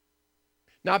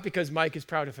 Not because Mike is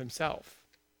proud of himself,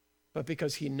 but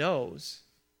because he knows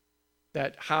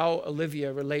that how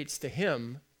Olivia relates to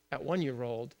him at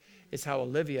 1-year-old is how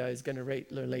Olivia is going to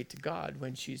relate to God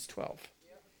when she's 12,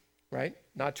 right?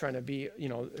 Not trying to be,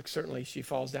 certainly she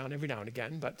falls down every now and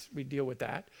again, but we deal with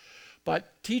that.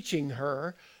 But teaching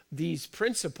her these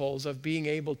principles of being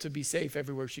able to be safe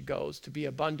everywhere she goes, to be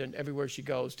abundant everywhere she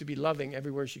goes, to be loving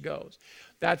everywhere she goes.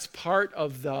 That's part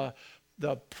of the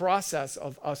process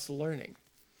of us learning.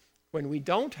 When we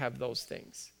don't have those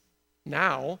things,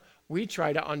 now we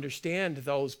try to understand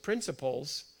those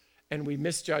principles and we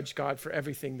misjudge God for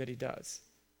everything that he does.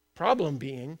 Problem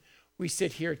being, we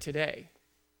sit here today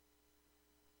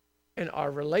and our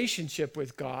relationship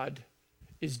with God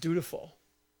is dutiful.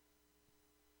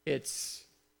 It's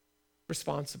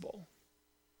responsible.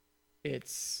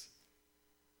 It's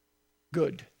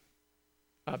good,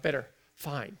 better,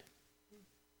 fine.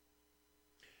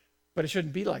 But it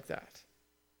shouldn't be like that,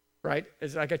 right?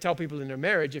 It's like I tell people in their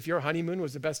marriage, if your honeymoon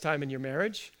was the best time in your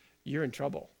marriage, you're in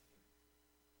trouble,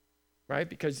 right?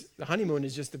 Because the honeymoon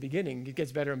is just the beginning. It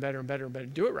gets better and better and better and better.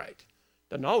 Do it right.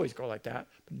 Doesn't always go like that,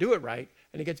 but do it right,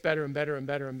 and it gets better and better and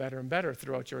better and better and better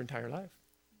throughout your entire life.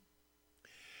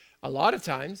 A lot of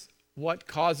times, what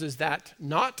causes that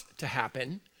not to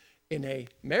happen in a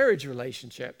marriage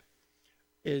relationship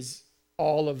is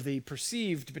all of the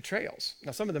perceived betrayals.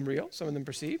 Now, some of them real, some of them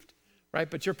perceived, right?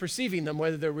 But you're perceiving them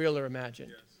whether they're real or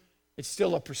imagined. Yes. It's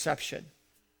still a perception.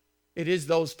 It is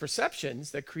those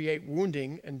perceptions that create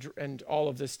wounding and all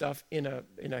of this stuff in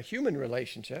a human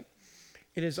relationship.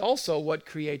 It is also what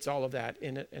creates all of that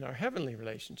in our heavenly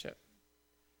relationship.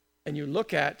 And you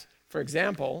look at, for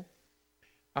example,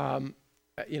 we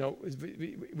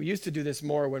used to do this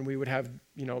more when we would have,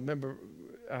 remember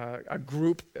a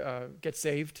group get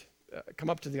saved come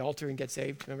up to the altar and get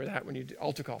saved. Remember that when you do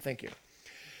altar call? Thank you.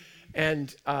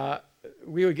 And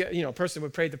we would get, a person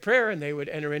would pray the prayer and they would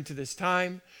enter into this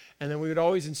time. And then we would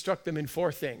always instruct them in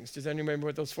 4 things. Does anyone remember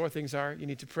what those 4 things are? You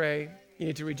need to pray. You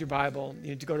need to read your Bible. You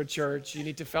need to go to church. You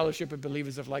need to fellowship with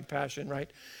believers of like passion, right?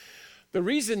 The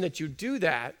reason that you do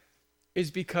that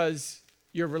is because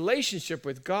your relationship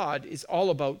with God is all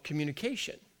about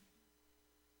communication.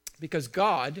 Because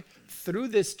God, through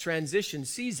this transition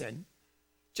season,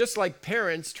 just like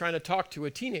parents trying to talk to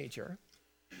a teenager,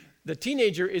 the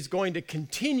teenager is going to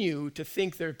continue to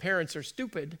think their parents are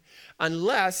stupid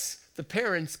unless the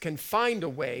parents can find a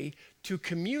way to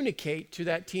communicate to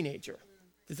that teenager.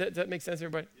 Does that make sense,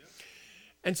 everybody? Yeah.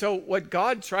 And so what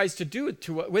God tries to do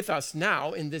with us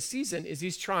now in this season is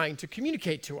he's trying to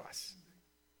communicate to us.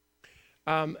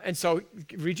 And so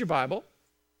read your Bible,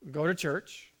 go to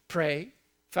church, pray,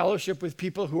 fellowship with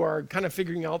people who are kind of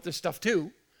figuring out this stuff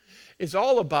too, is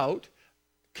all about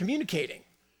communicating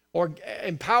or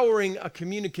empowering a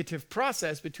communicative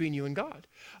process between you and God.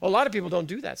 A lot of people don't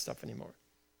do that stuff anymore.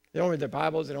 They don't read their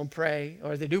Bibles, they don't pray,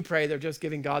 or if they do pray, they're just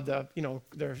giving God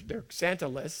their Santa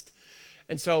list.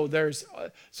 And so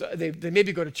they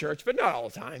maybe go to church, but not all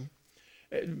the time.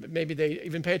 Maybe they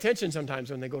even pay attention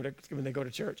sometimes when they go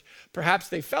to church. Perhaps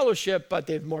they fellowship, but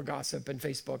they have more gossip and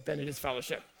Facebook than it is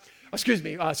fellowship. Excuse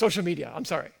me, social media. I'm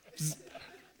sorry.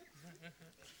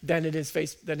 than it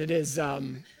is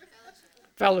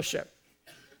fellowship.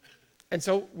 And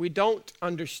so we don't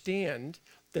understand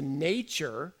the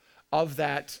nature of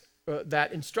that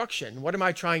instruction. What am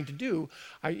I trying to do?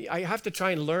 I have to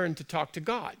try and learn to talk to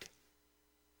God.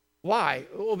 Why?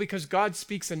 Well, because God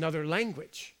speaks another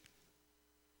language.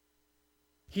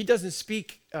 He doesn't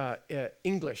speak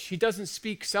English. He doesn't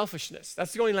speak selfishness.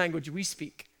 That's the only language we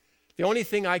speak. The only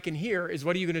thing I can hear is,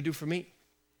 what are you going to do for me?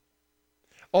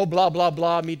 Oh, blah, blah,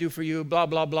 blah, me do for you, blah,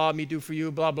 blah, blah, me do for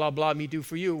you, blah, blah, blah, me do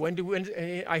for you. When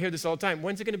I hear this all the time.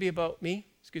 When's it going to be about me?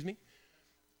 Excuse me?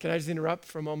 Can I just interrupt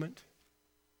for a moment?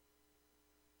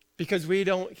 Because we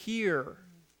don't hear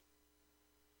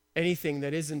anything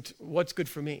that isn't what's good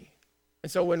for me.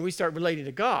 And so when we start relating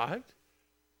to God,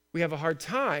 we have a hard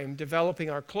time developing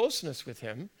our closeness with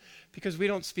him because we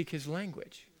don't speak his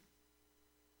language.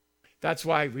 That's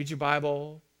why read your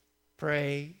Bible,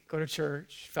 pray, go to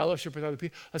church, fellowship with other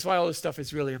people. That's why all this stuff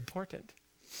is really important.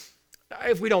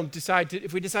 If we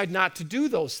decide not to do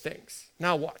those things,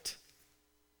 now what?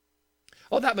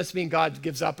 Oh, that must mean God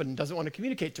gives up and doesn't want to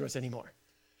communicate to us anymore.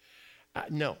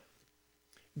 No.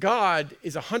 God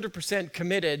is 100%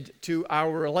 committed to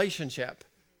our relationship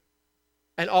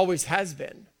and always has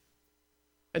been.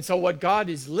 And so what God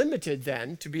is limited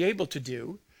then to be able to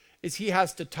do is he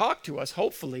has to talk to us,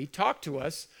 hopefully talk to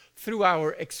us through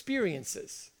our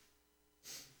experiences.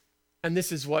 And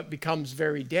this is what becomes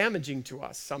very damaging to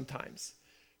us sometimes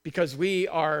because we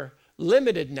are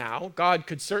limited now. God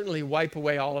could certainly wipe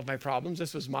away all of my problems.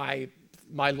 This was my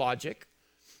logic,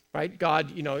 right?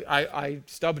 God, I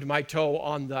stubbed my toe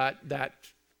on that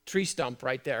tree stump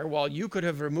right there. Well, you could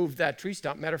have removed that tree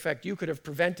stump. Matter of fact, you could have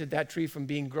prevented that tree from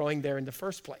growing there in the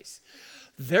first place.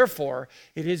 Therefore,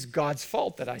 it is God's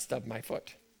fault that I stubbed my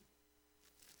foot.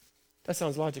 That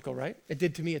sounds logical, right? It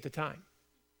did to me at the time.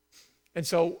 And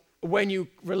so when you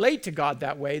relate to God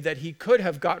that way, that he could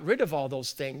have got rid of all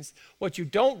those things, what you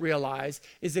don't realize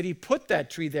is that he put that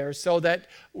tree there so that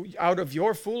out of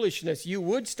your foolishness, you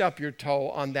would stub your toe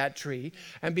on that tree.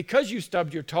 And because you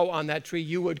stubbed your toe on that tree,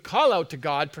 you would call out to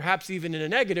God, perhaps even in a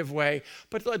negative way,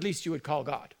 but at least you would call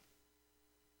God.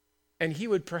 And he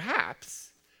would perhaps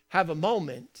have a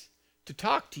moment to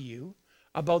talk to you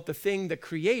about the thing that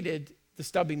created the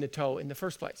stubbing the toe in the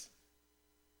first place.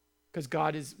 Because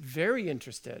God is very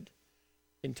interested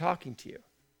in talking to you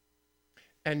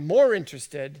and more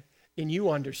interested in you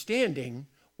understanding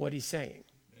what he's saying.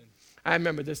 Amen. I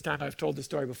remember this time, I've told the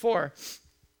story before.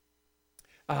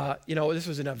 This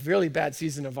was in a really bad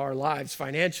season of our lives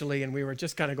financially, and we were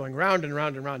just kind of going round and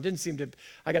round and round.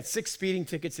 I got 6 speeding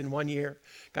tickets in 1 year,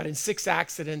 got in 6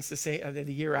 accidents the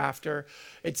year after.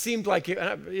 It seemed like,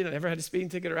 never had a speeding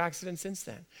ticket or accident since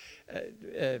then.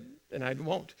 And I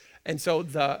won't. And so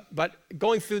but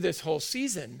going through this whole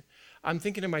season, I'm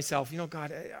thinking to myself,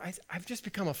 God, I've just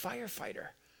become a firefighter.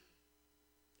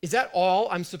 Is that all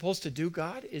I'm supposed to do,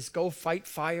 God? Is go fight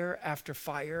fire after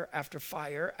fire after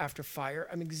fire after fire?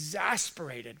 I'm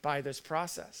exasperated by this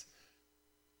process.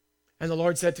 And the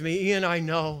Lord said to me, Ian, I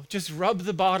know. Just rub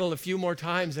the bottle a few more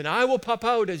times and I will pop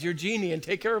out as your genie and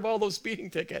take care of all those speeding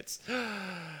tickets.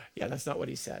 Yeah, that's not what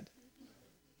he said.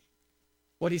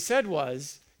 What he said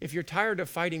was, if you're tired of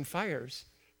fighting fires,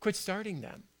 quit starting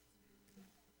them.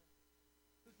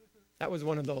 That was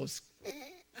one of those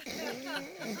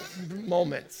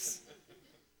moments.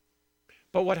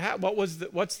 But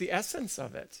what's the essence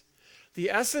of it? The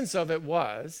essence of it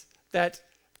was that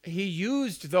he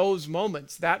used those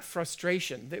moments, that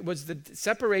frustration. It was the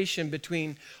separation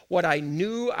between what I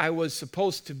knew I was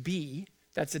supposed to be.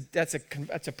 That's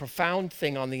a profound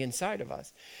thing on the inside of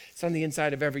us. It's on the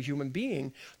inside of every human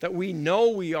being, that we know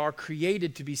we are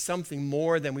created to be something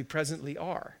more than we presently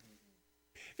are.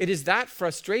 It is that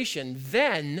frustration,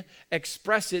 then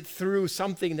express it through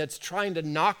something that's trying to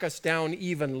knock us down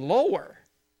even lower.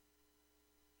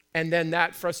 And then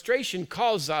that frustration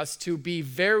calls us to be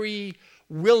very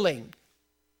willing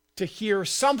to hear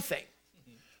something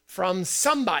from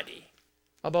somebody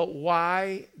about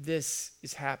why this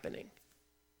is happening.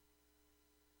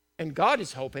 And God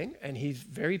is hoping, and he's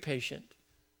very patient.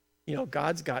 You know,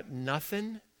 God's got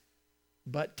nothing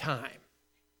but time.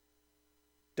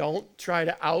 Don't try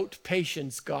to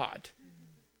out-patience God.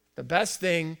 The best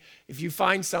thing, if you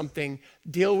find something,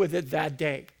 deal with it that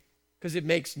day. Because it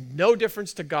makes no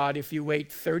difference to God if you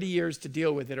wait 30 years to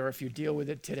deal with it or if you deal with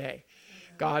it today.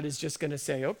 Yeah. God is just going to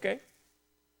say, okay.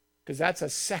 Because that's a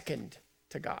second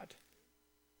to God.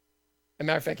 As a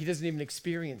matter of fact, he doesn't even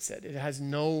experience it. It has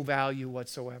no value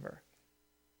whatsoever.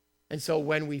 And so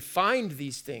when we find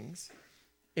these things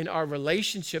in our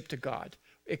relationship to God,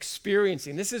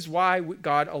 experiencing, this is why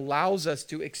God allows us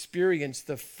to experience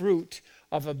the fruit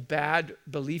of a bad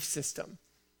belief system,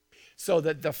 so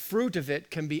that the fruit of it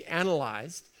can be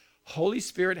analyzed. Holy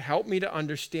Spirit, help me to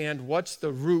understand what's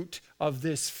the root of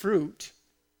this fruit.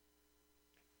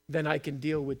 Then I can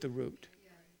deal with the root.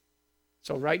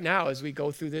 So right now, as we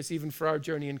go through this, even for our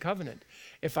journey in covenant,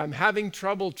 if I'm having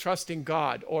trouble trusting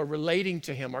God or relating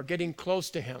to him or getting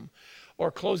close to him or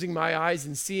closing my eyes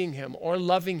and seeing him or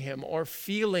loving him or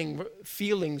feeling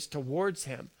feelings towards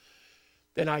him,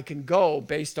 then I can go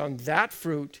based on that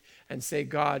fruit and say,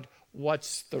 God,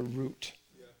 what's the root?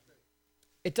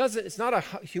 It's not a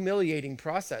humiliating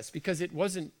process because it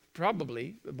wasn't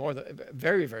probably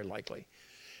very, very likely.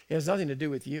 It has nothing to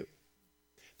do with you.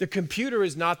 The computer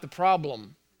is not the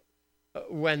problem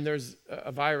when there's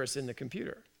a virus in the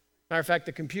computer. Matter of fact,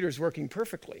 the computer is working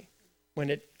perfectly when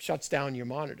it shuts down your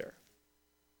monitor.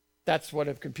 That's what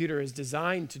a computer is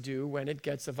designed to do when it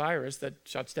gets a virus that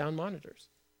shuts down monitors.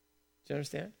 Do you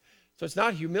understand? So it's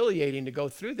not humiliating to go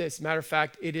through this. Matter of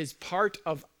fact, it is part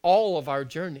of all of our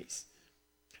journeys.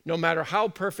 No matter how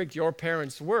perfect your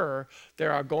parents were,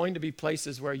 there are going to be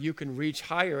places where you can reach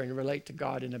higher and relate to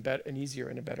God in an easier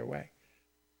and a better way.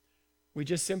 We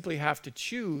just simply have to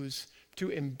choose to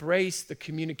embrace the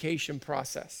communication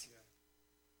process.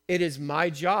 It is my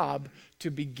job to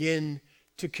begin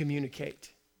to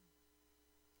communicate.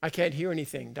 I can't hear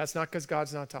anything. That's not because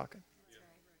God's not talking.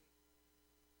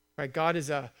 Right? God is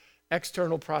an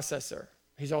external processor.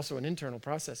 He's also an internal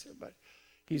processor, but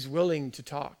he's willing to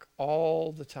talk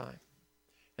all the time.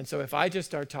 And so if I just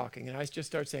start talking and I just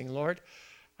start saying, Lord,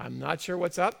 I'm not sure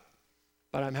what's up,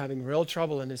 but I'm having real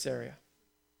trouble in this area.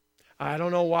 I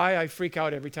don't know why I freak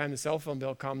out every time the cell phone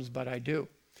bill comes, but I do.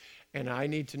 And I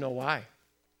need to know why.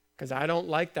 Because I don't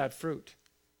like that fruit.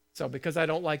 So because I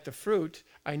don't like the fruit,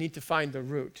 I need to find the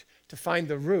root. To find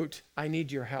the root, I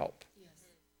need your help. Yes.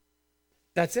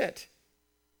 That's it.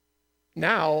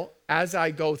 Now, as I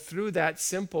go through that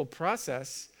simple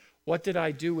process, what did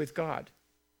I do with God?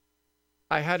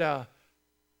 I had a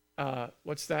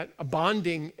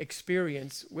bonding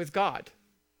experience with God.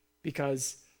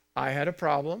 Because I had a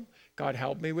problem. God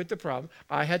helped me with the problem.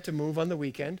 I had to move on the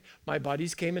weekend. My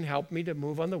buddies came and helped me to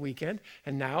move on the weekend.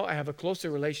 And now I have a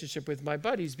closer relationship with my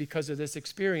buddies because of this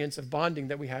experience of bonding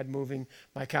that we had moving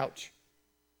my couch.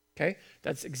 Okay?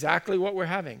 That's exactly what we're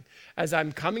having. As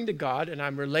I'm coming to God and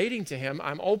I'm relating to him,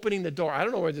 I'm opening the door. I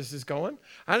don't know where this is going.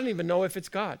 I don't even know if it's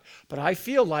God. But I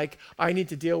feel like I need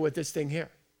to deal with this thing here.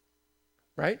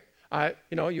 Right?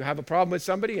 You have a problem with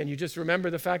somebody and you just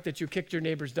remember the fact that you kicked your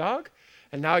neighbor's dog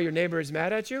and now your neighbor is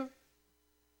mad at you.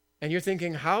 And you're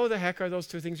thinking, how the heck are those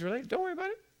two things related? Don't worry about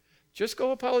it. Just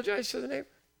go apologize to the neighbor.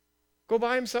 Go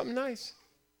buy him something nice.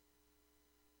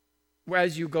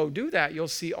 As you go do that, you'll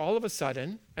see all of a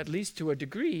sudden, at least to a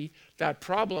degree, that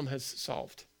problem has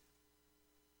solved.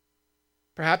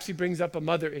 Perhaps he brings up a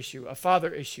mother issue, a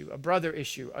father issue, a brother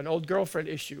issue, an old girlfriend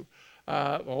issue,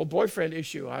 old boyfriend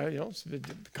issue. It's the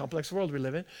complex world we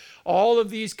live in. All of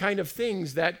these kind of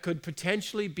things that could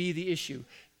potentially be the issue.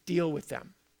 Deal with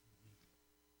them.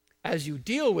 As you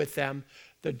deal with them,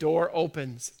 the door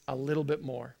opens a little bit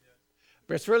more.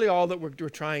 But it's really all that we're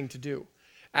trying to do.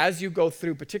 As you go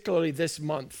through, particularly this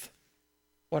month,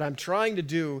 What I'm trying to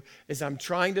do is I'm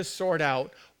trying to sort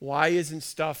out, why isn't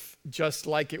stuff just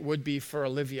like it would be for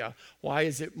Olivia? Why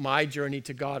is it my journey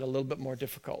to God a little bit more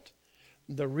difficult?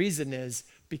 The reason is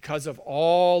because of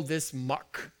all this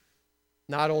muck,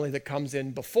 not only that comes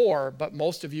in before, but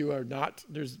most of you are not.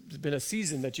 There's been a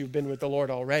season that you've been with the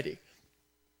Lord already.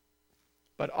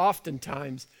 But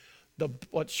oftentimes,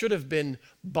 what should have been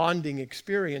bonding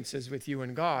experiences with you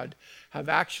and God have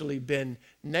actually been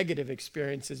negative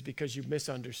experiences because you've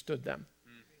misunderstood them.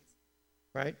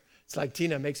 Right? It's like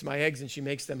Tina makes my eggs and she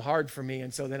makes them hard for me,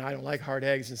 and so then I don't like hard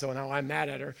eggs, and so now I'm mad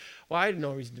at her. Well, I had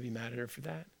no reason to be mad at her for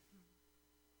that.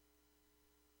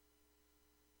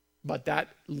 But that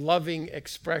loving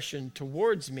expression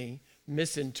towards me,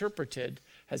 misinterpreted,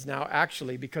 has now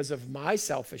actually, because of my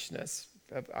selfishness,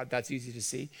 that's easy to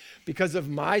see, because of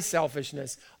my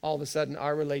selfishness, all of a sudden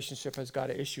our relationship has got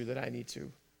an issue that I need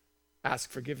to ask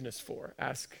forgiveness for. I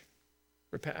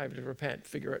have to repent,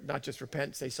 figure it, not just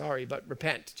repent, say sorry, but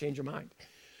repent, change your mind.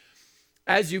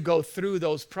 As you go through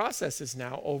those processes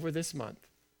now over this month,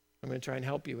 I'm going to try and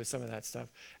help you with some of that stuff.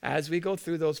 As we go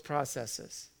through those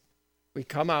processes, we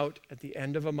come out at the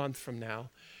end of a month from now,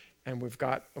 and we've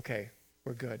got, okay,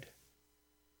 we're good,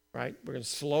 right? We're going to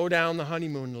slow down the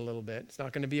honeymoon a little bit. It's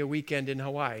not going to be a weekend in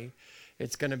Hawaii.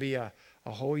 It's going to be a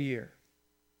whole year.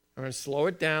 We're going to slow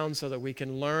it down so that we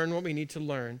can learn what we need to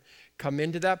learn, come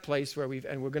into that place where we're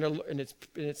going to, and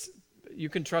it's you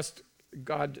can trust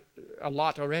God a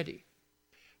lot already,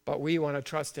 but we want to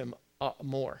trust him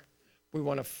more. We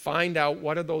want to find out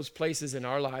what are those places in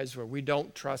our lives where we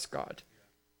don't trust God,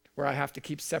 where I have to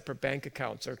keep separate bank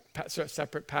accounts or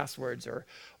separate passwords, or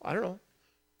I don't know,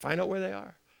 find out where they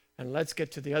are. And let's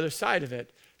get to the other side of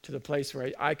it, to the place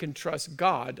where I can trust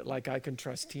God like I can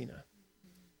trust Tina.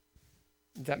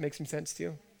 Does that make some sense to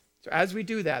you? So as we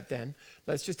do that then,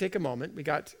 let's just take a moment. We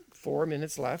got 4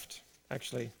 minutes left.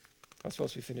 Actually, I was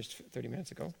supposed to be finished 30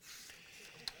 minutes ago.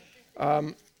 Can I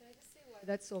just say why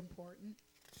that's so important?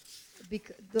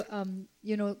 Because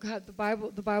God,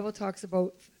 the Bible talks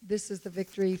about this is the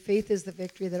victory. Faith is the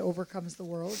victory that overcomes the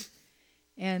world,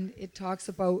 and it talks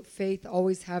about faith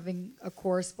always having a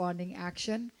corresponding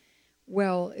action.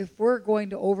 Well, if we're going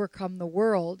to overcome the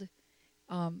world,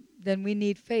 then we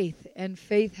need faith, and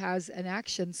faith has an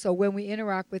action. So when we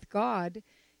interact with God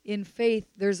in faith,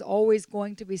 there's always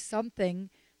going to be something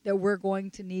that we're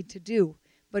going to need to do.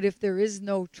 But if there is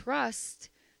no trust,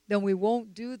 then we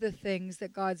won't do the things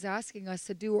that God's asking us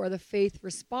to do, or the faith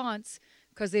response,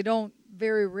 because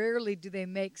very rarely do they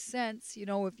make sense. You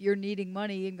know, if you're needing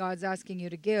money and God's asking you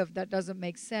to give, that doesn't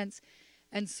make sense.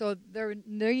 And so there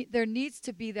needs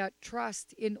to be that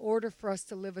trust in order for us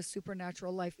to live a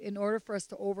supernatural life. In order for us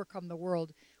to overcome the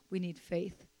world, we need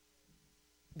faith.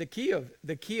 The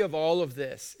key of all of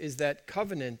this is that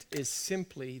covenant is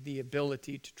simply the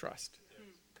ability to trust.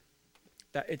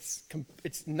 That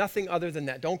it's nothing other than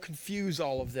that. Don't confuse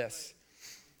all of this.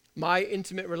 My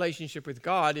intimate relationship with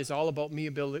God is all about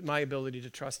my ability to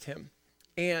trust him.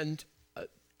 And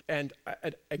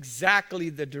at exactly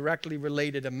the directly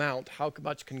related amount, how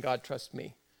much can God trust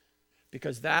me?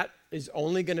 Because that is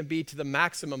only going to be to the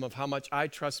maximum of how much I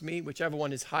trust me. Whichever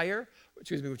one is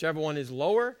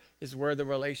lower is where the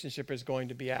relationship is going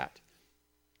to be at.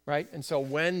 Right? And so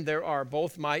when there are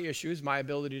both my issues, my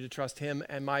ability to trust him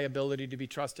and my ability to be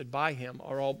trusted by him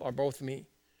are both me.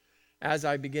 As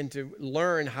I begin to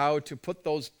learn how to put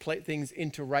those things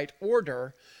into right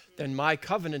order, then my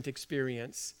covenant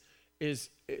experience is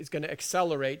going to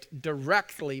accelerate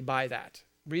directly by that.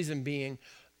 Reason being,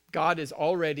 God is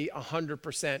already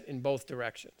 100% in both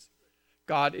directions.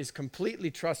 God is completely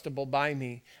trustable by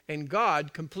me, and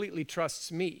God completely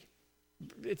trusts me.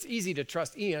 It's easy to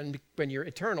trust Ian when you're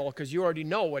eternal because you already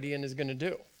know what Ian is going to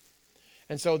do.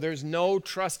 And so there's no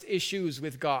trust issues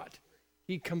with God.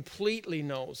 He completely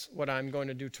knows what I'm going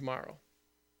to do tomorrow.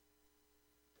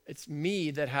 It's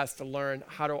me that has to learn,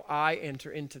 how do I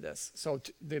enter into this? So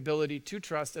the ability to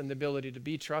trust and the ability to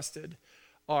be trusted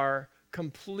are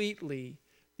completely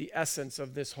the essence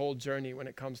of this whole journey when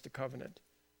it comes to covenant.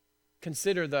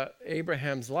 Consider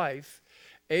Abraham's life.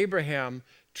 Abraham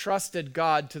trusted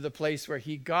God to the place where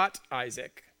he got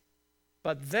Isaac.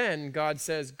 But then God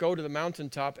says, go to the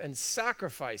mountaintop and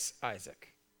sacrifice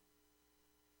Isaac.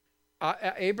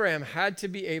 Abraham had to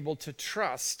be able to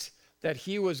trust that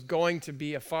he was going to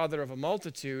be a father of a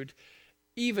multitude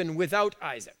even without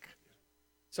Isaac.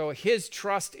 So his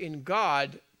trust in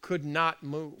God could not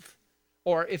move.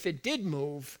 Or if it did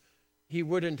move, he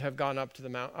wouldn't have gone up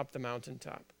the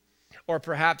mountaintop. Or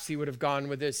perhaps he would have gone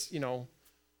with this,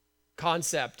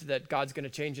 concept that God's going to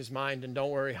change his mind, and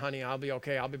don't worry, honey, I'll be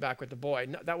okay. I'll be back with the boy.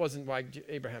 No, that wasn't why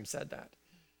Abraham said that.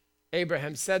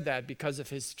 Abraham said that because of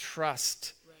his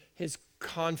trust, his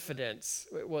confidence.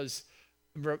 It was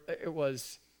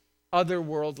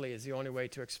otherworldly is the only way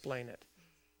to explain it.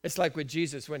 It's like with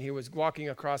Jesus when he was walking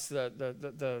across the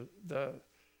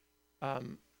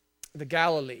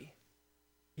Galilee.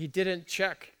 He didn't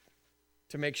check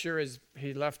to make sure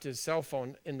he left his cell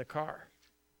phone in the car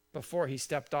before he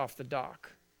stepped off the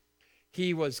dock.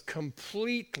 He was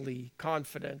completely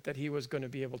confident that he was going to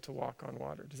be able to walk on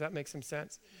water. Does that make some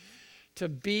sense? To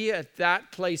be at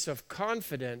that place of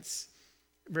confidence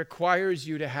requires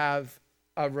you to have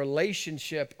a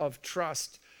relationship of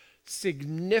trust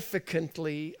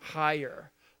significantly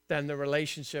higher than the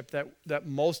relationship that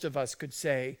most of us could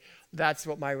say, that's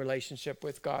what my relationship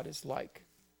with God is like.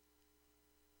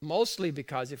 Mostly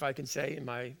because, if I can say in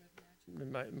my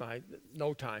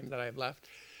no time that I have left,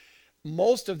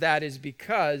 most of that is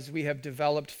because we have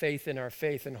developed faith in our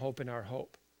faith and hope in our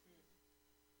hope.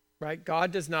 Right?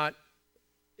 God does not,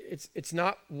 it's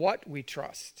not what we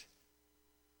trust.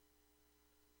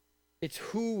 It's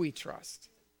who we trust.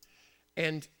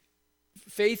 And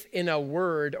faith in a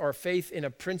word or faith in a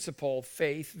principle,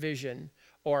 faith, vision,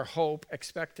 or hope,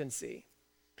 expectancy.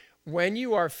 When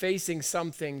you are facing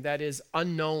something that is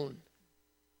unknown,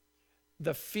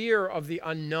 the fear of the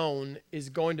unknown is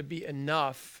going to be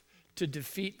enough to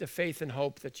defeat the faith and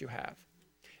hope that you have.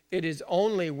 It is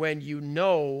only when you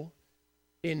know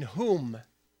in whom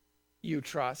you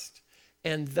trust,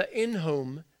 and the in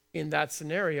whom in that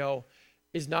scenario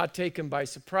is not taken by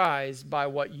surprise by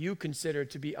what you consider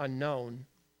to be unknown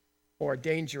or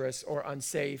dangerous or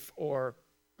unsafe or,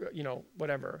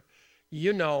 whatever.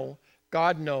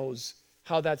 God knows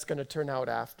how that's going to turn out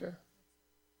after.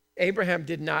 Abraham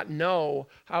did not know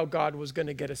how God was going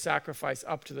to get a sacrifice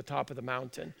up to the top of the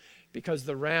mountain because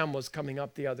the ram was coming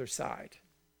up the other side.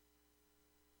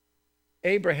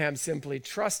 Abraham simply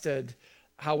trusted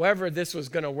however this was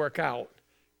going to work out,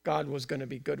 God was going to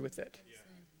be good with it.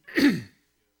 Yeah.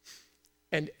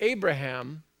 And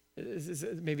Abraham, this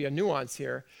is maybe a nuance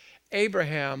here,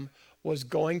 Abraham was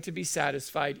going to be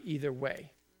satisfied either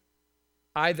way.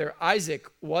 Either Isaac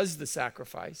was the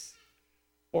sacrifice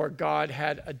or God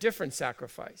had a different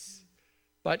sacrifice.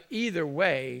 But either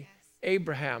way,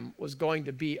 Abraham was going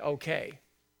to be okay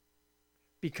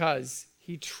because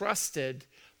he trusted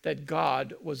that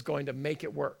God was going to make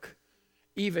it work,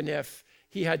 even if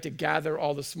he had to gather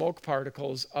all the smoke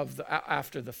particles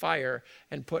after the fire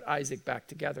and put Isaac back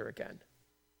together again.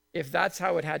 If that's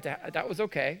how it had to, that was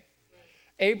okay.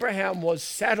 Abraham was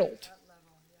settled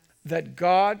that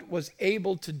God was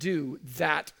able to do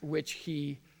that which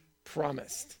he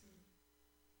promised.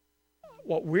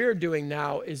 What we're doing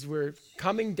now is we're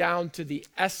coming down to the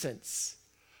essence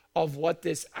of what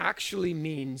this actually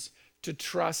means to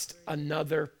trust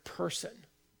another person.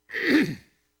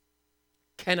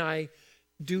 Can I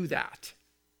do that?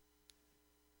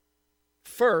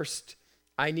 First,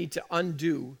 I need to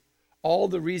undo all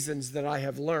the reasons that I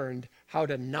have learned how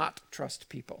to not trust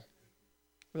people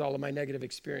with all of my negative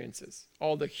experiences,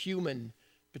 all the human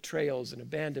betrayals and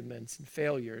abandonments and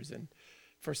failures and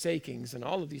forsakings and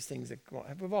all of these things that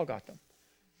we've all got them.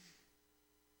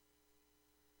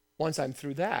 Once I'm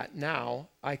through that, now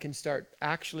I can start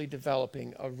actually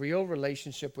developing a real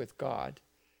relationship with God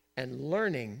and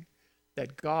learning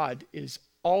that God is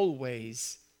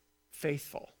always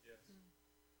faithful. Yes.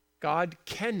 God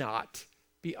cannot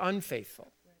be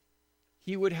unfaithful.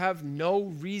 He would have no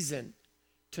reason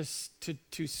to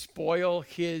spoil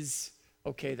his,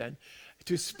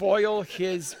 to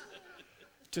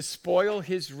spoil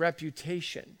his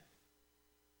reputation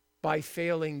by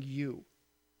failing you.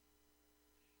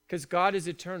 Because God is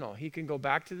eternal. He can go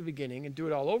back to the beginning and do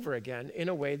it all over again in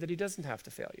a way that he doesn't have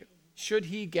to fail you. Should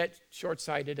he get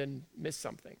short-sighted and miss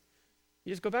something,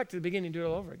 you just go back to the beginning and do it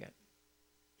all over again.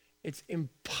 It's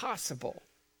impossible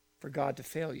for God to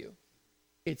fail you.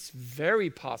 It's very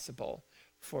possible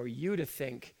for you to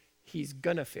think he's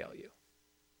gonna fail you.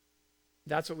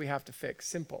 That's what we have to fix.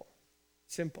 Simple,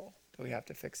 but we have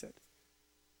to fix it.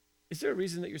 Is there a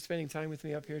reason that you're spending time with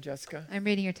me up here, Jessica? I'm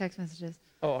reading your text messages.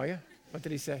 Oh, are you? What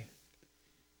did he say?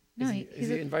 No, he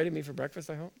invited me for breakfast,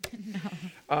 I hope?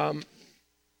 No.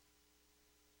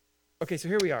 Okay, so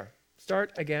here we are.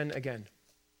 Start again.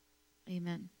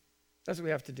 Amen. That's what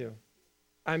we have to do.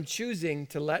 I'm choosing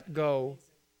to let go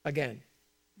again.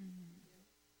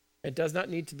 Mm-hmm. It does not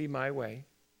need to be my way.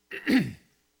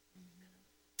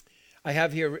 I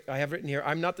have written here,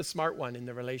 I'm not the smart one in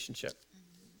the relationship.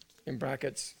 In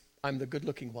brackets, I'm the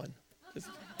good-looking one.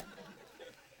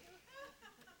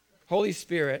 Holy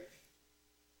Spirit,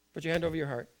 put your hand over your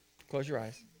heart. Close your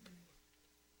eyes.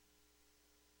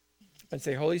 And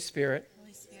say, Holy Spirit,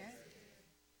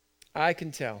 I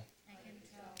can tell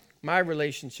my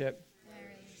relationship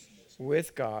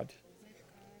with God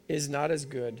is not as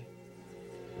good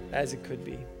as it could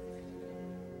be.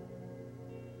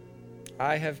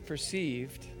 I have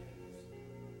perceived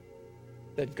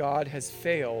that God has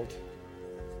failed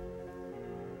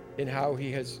in how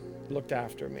he has looked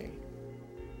after me.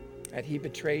 That he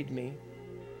betrayed me.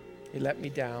 He let me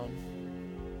down.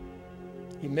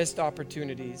 He missed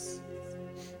opportunities.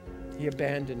 He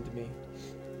abandoned me.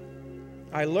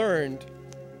 I learned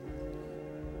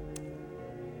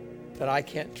that I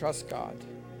can't trust God.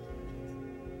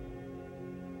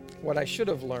 What I should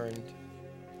have learned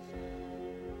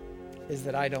is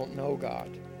that I don't know God.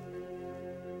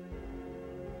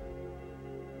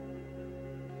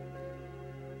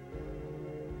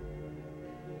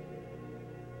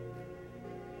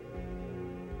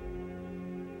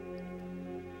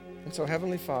 And so,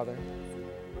 Heavenly Father,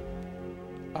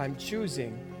 I'm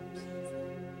choosing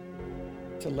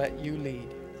to let you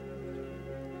lead.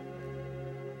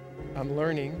 I'm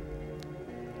learning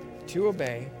to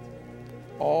obey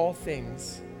all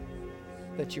things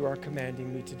that you are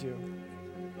commanding me to do.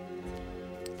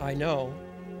 I know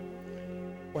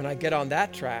when I get on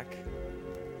that track,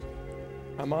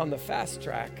 I'm on the fast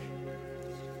track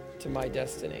to my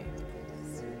destiny.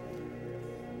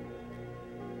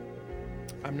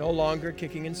 I'm no longer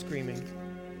kicking and screaming.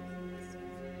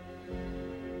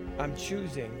 I'm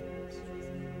choosing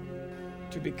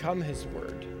to become his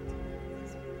word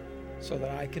so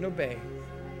that I can obey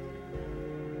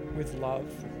with love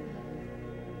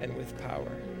and with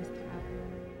power.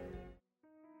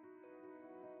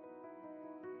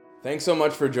 Thanks so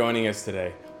much for joining us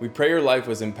today. We pray your life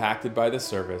was impacted by this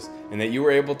service and that you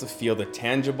were able to feel the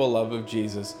tangible love of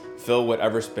Jesus fill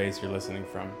whatever space you're listening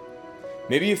from.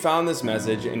 Maybe you found this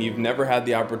message and you've never had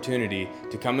the opportunity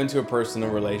to come into a personal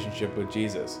relationship with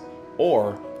Jesus,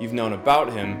 or you've known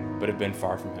about him but have been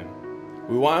far from him.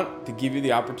 We want to give you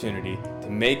the opportunity to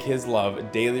make his love a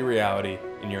daily reality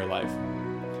in your life.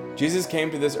 Jesus came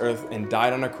to this earth and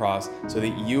died on a cross so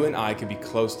that you and I could be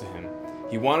close to him.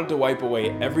 He wanted to wipe away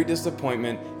every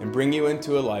disappointment and bring you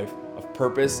into a life of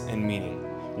purpose and meaning,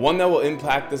 one that will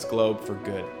impact this globe for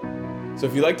good. So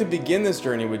if you'd like to begin this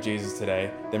journey with Jesus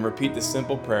today, then repeat this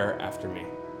simple prayer after me.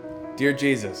 Dear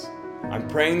Jesus, I'm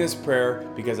praying this prayer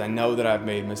because I know that I've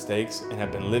made mistakes and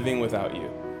have been living without you.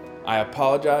 I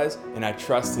apologize and I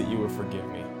trust that you will forgive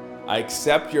me. I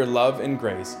accept your love and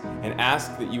grace and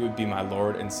ask that you would be my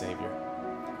Lord and Savior.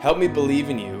 Help me believe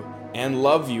in you and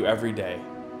love you every day.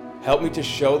 Help me to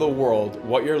show the world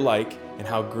what you're like and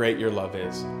how great your love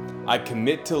is. I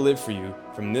commit to live for you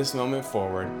from this moment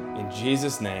forward. In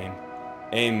Jesus' name,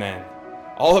 amen.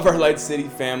 All of our Light City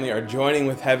family are joining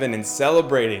with heaven and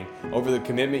celebrating over the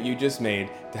commitment you just made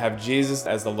to have Jesus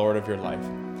as the Lord of your life.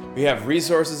 We have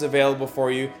resources available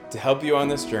for you to help you on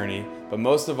this journey, but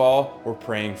most of all, we're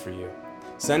praying for you.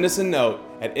 Send us a note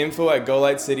at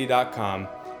info@golightcity.com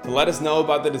to let us know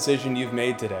about the decision you've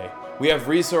made today. We have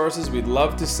resources we'd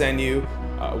love to send you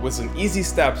with some easy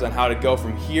steps on how to go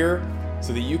from here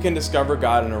so that you can discover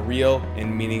God in a real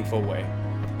and meaningful way.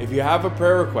 If you have a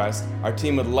prayer request, our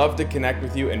team would love to connect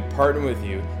with you and partner with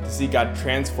you to see God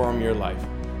transform your life.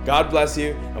 God bless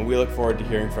you, and we look forward to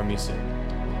hearing from you soon.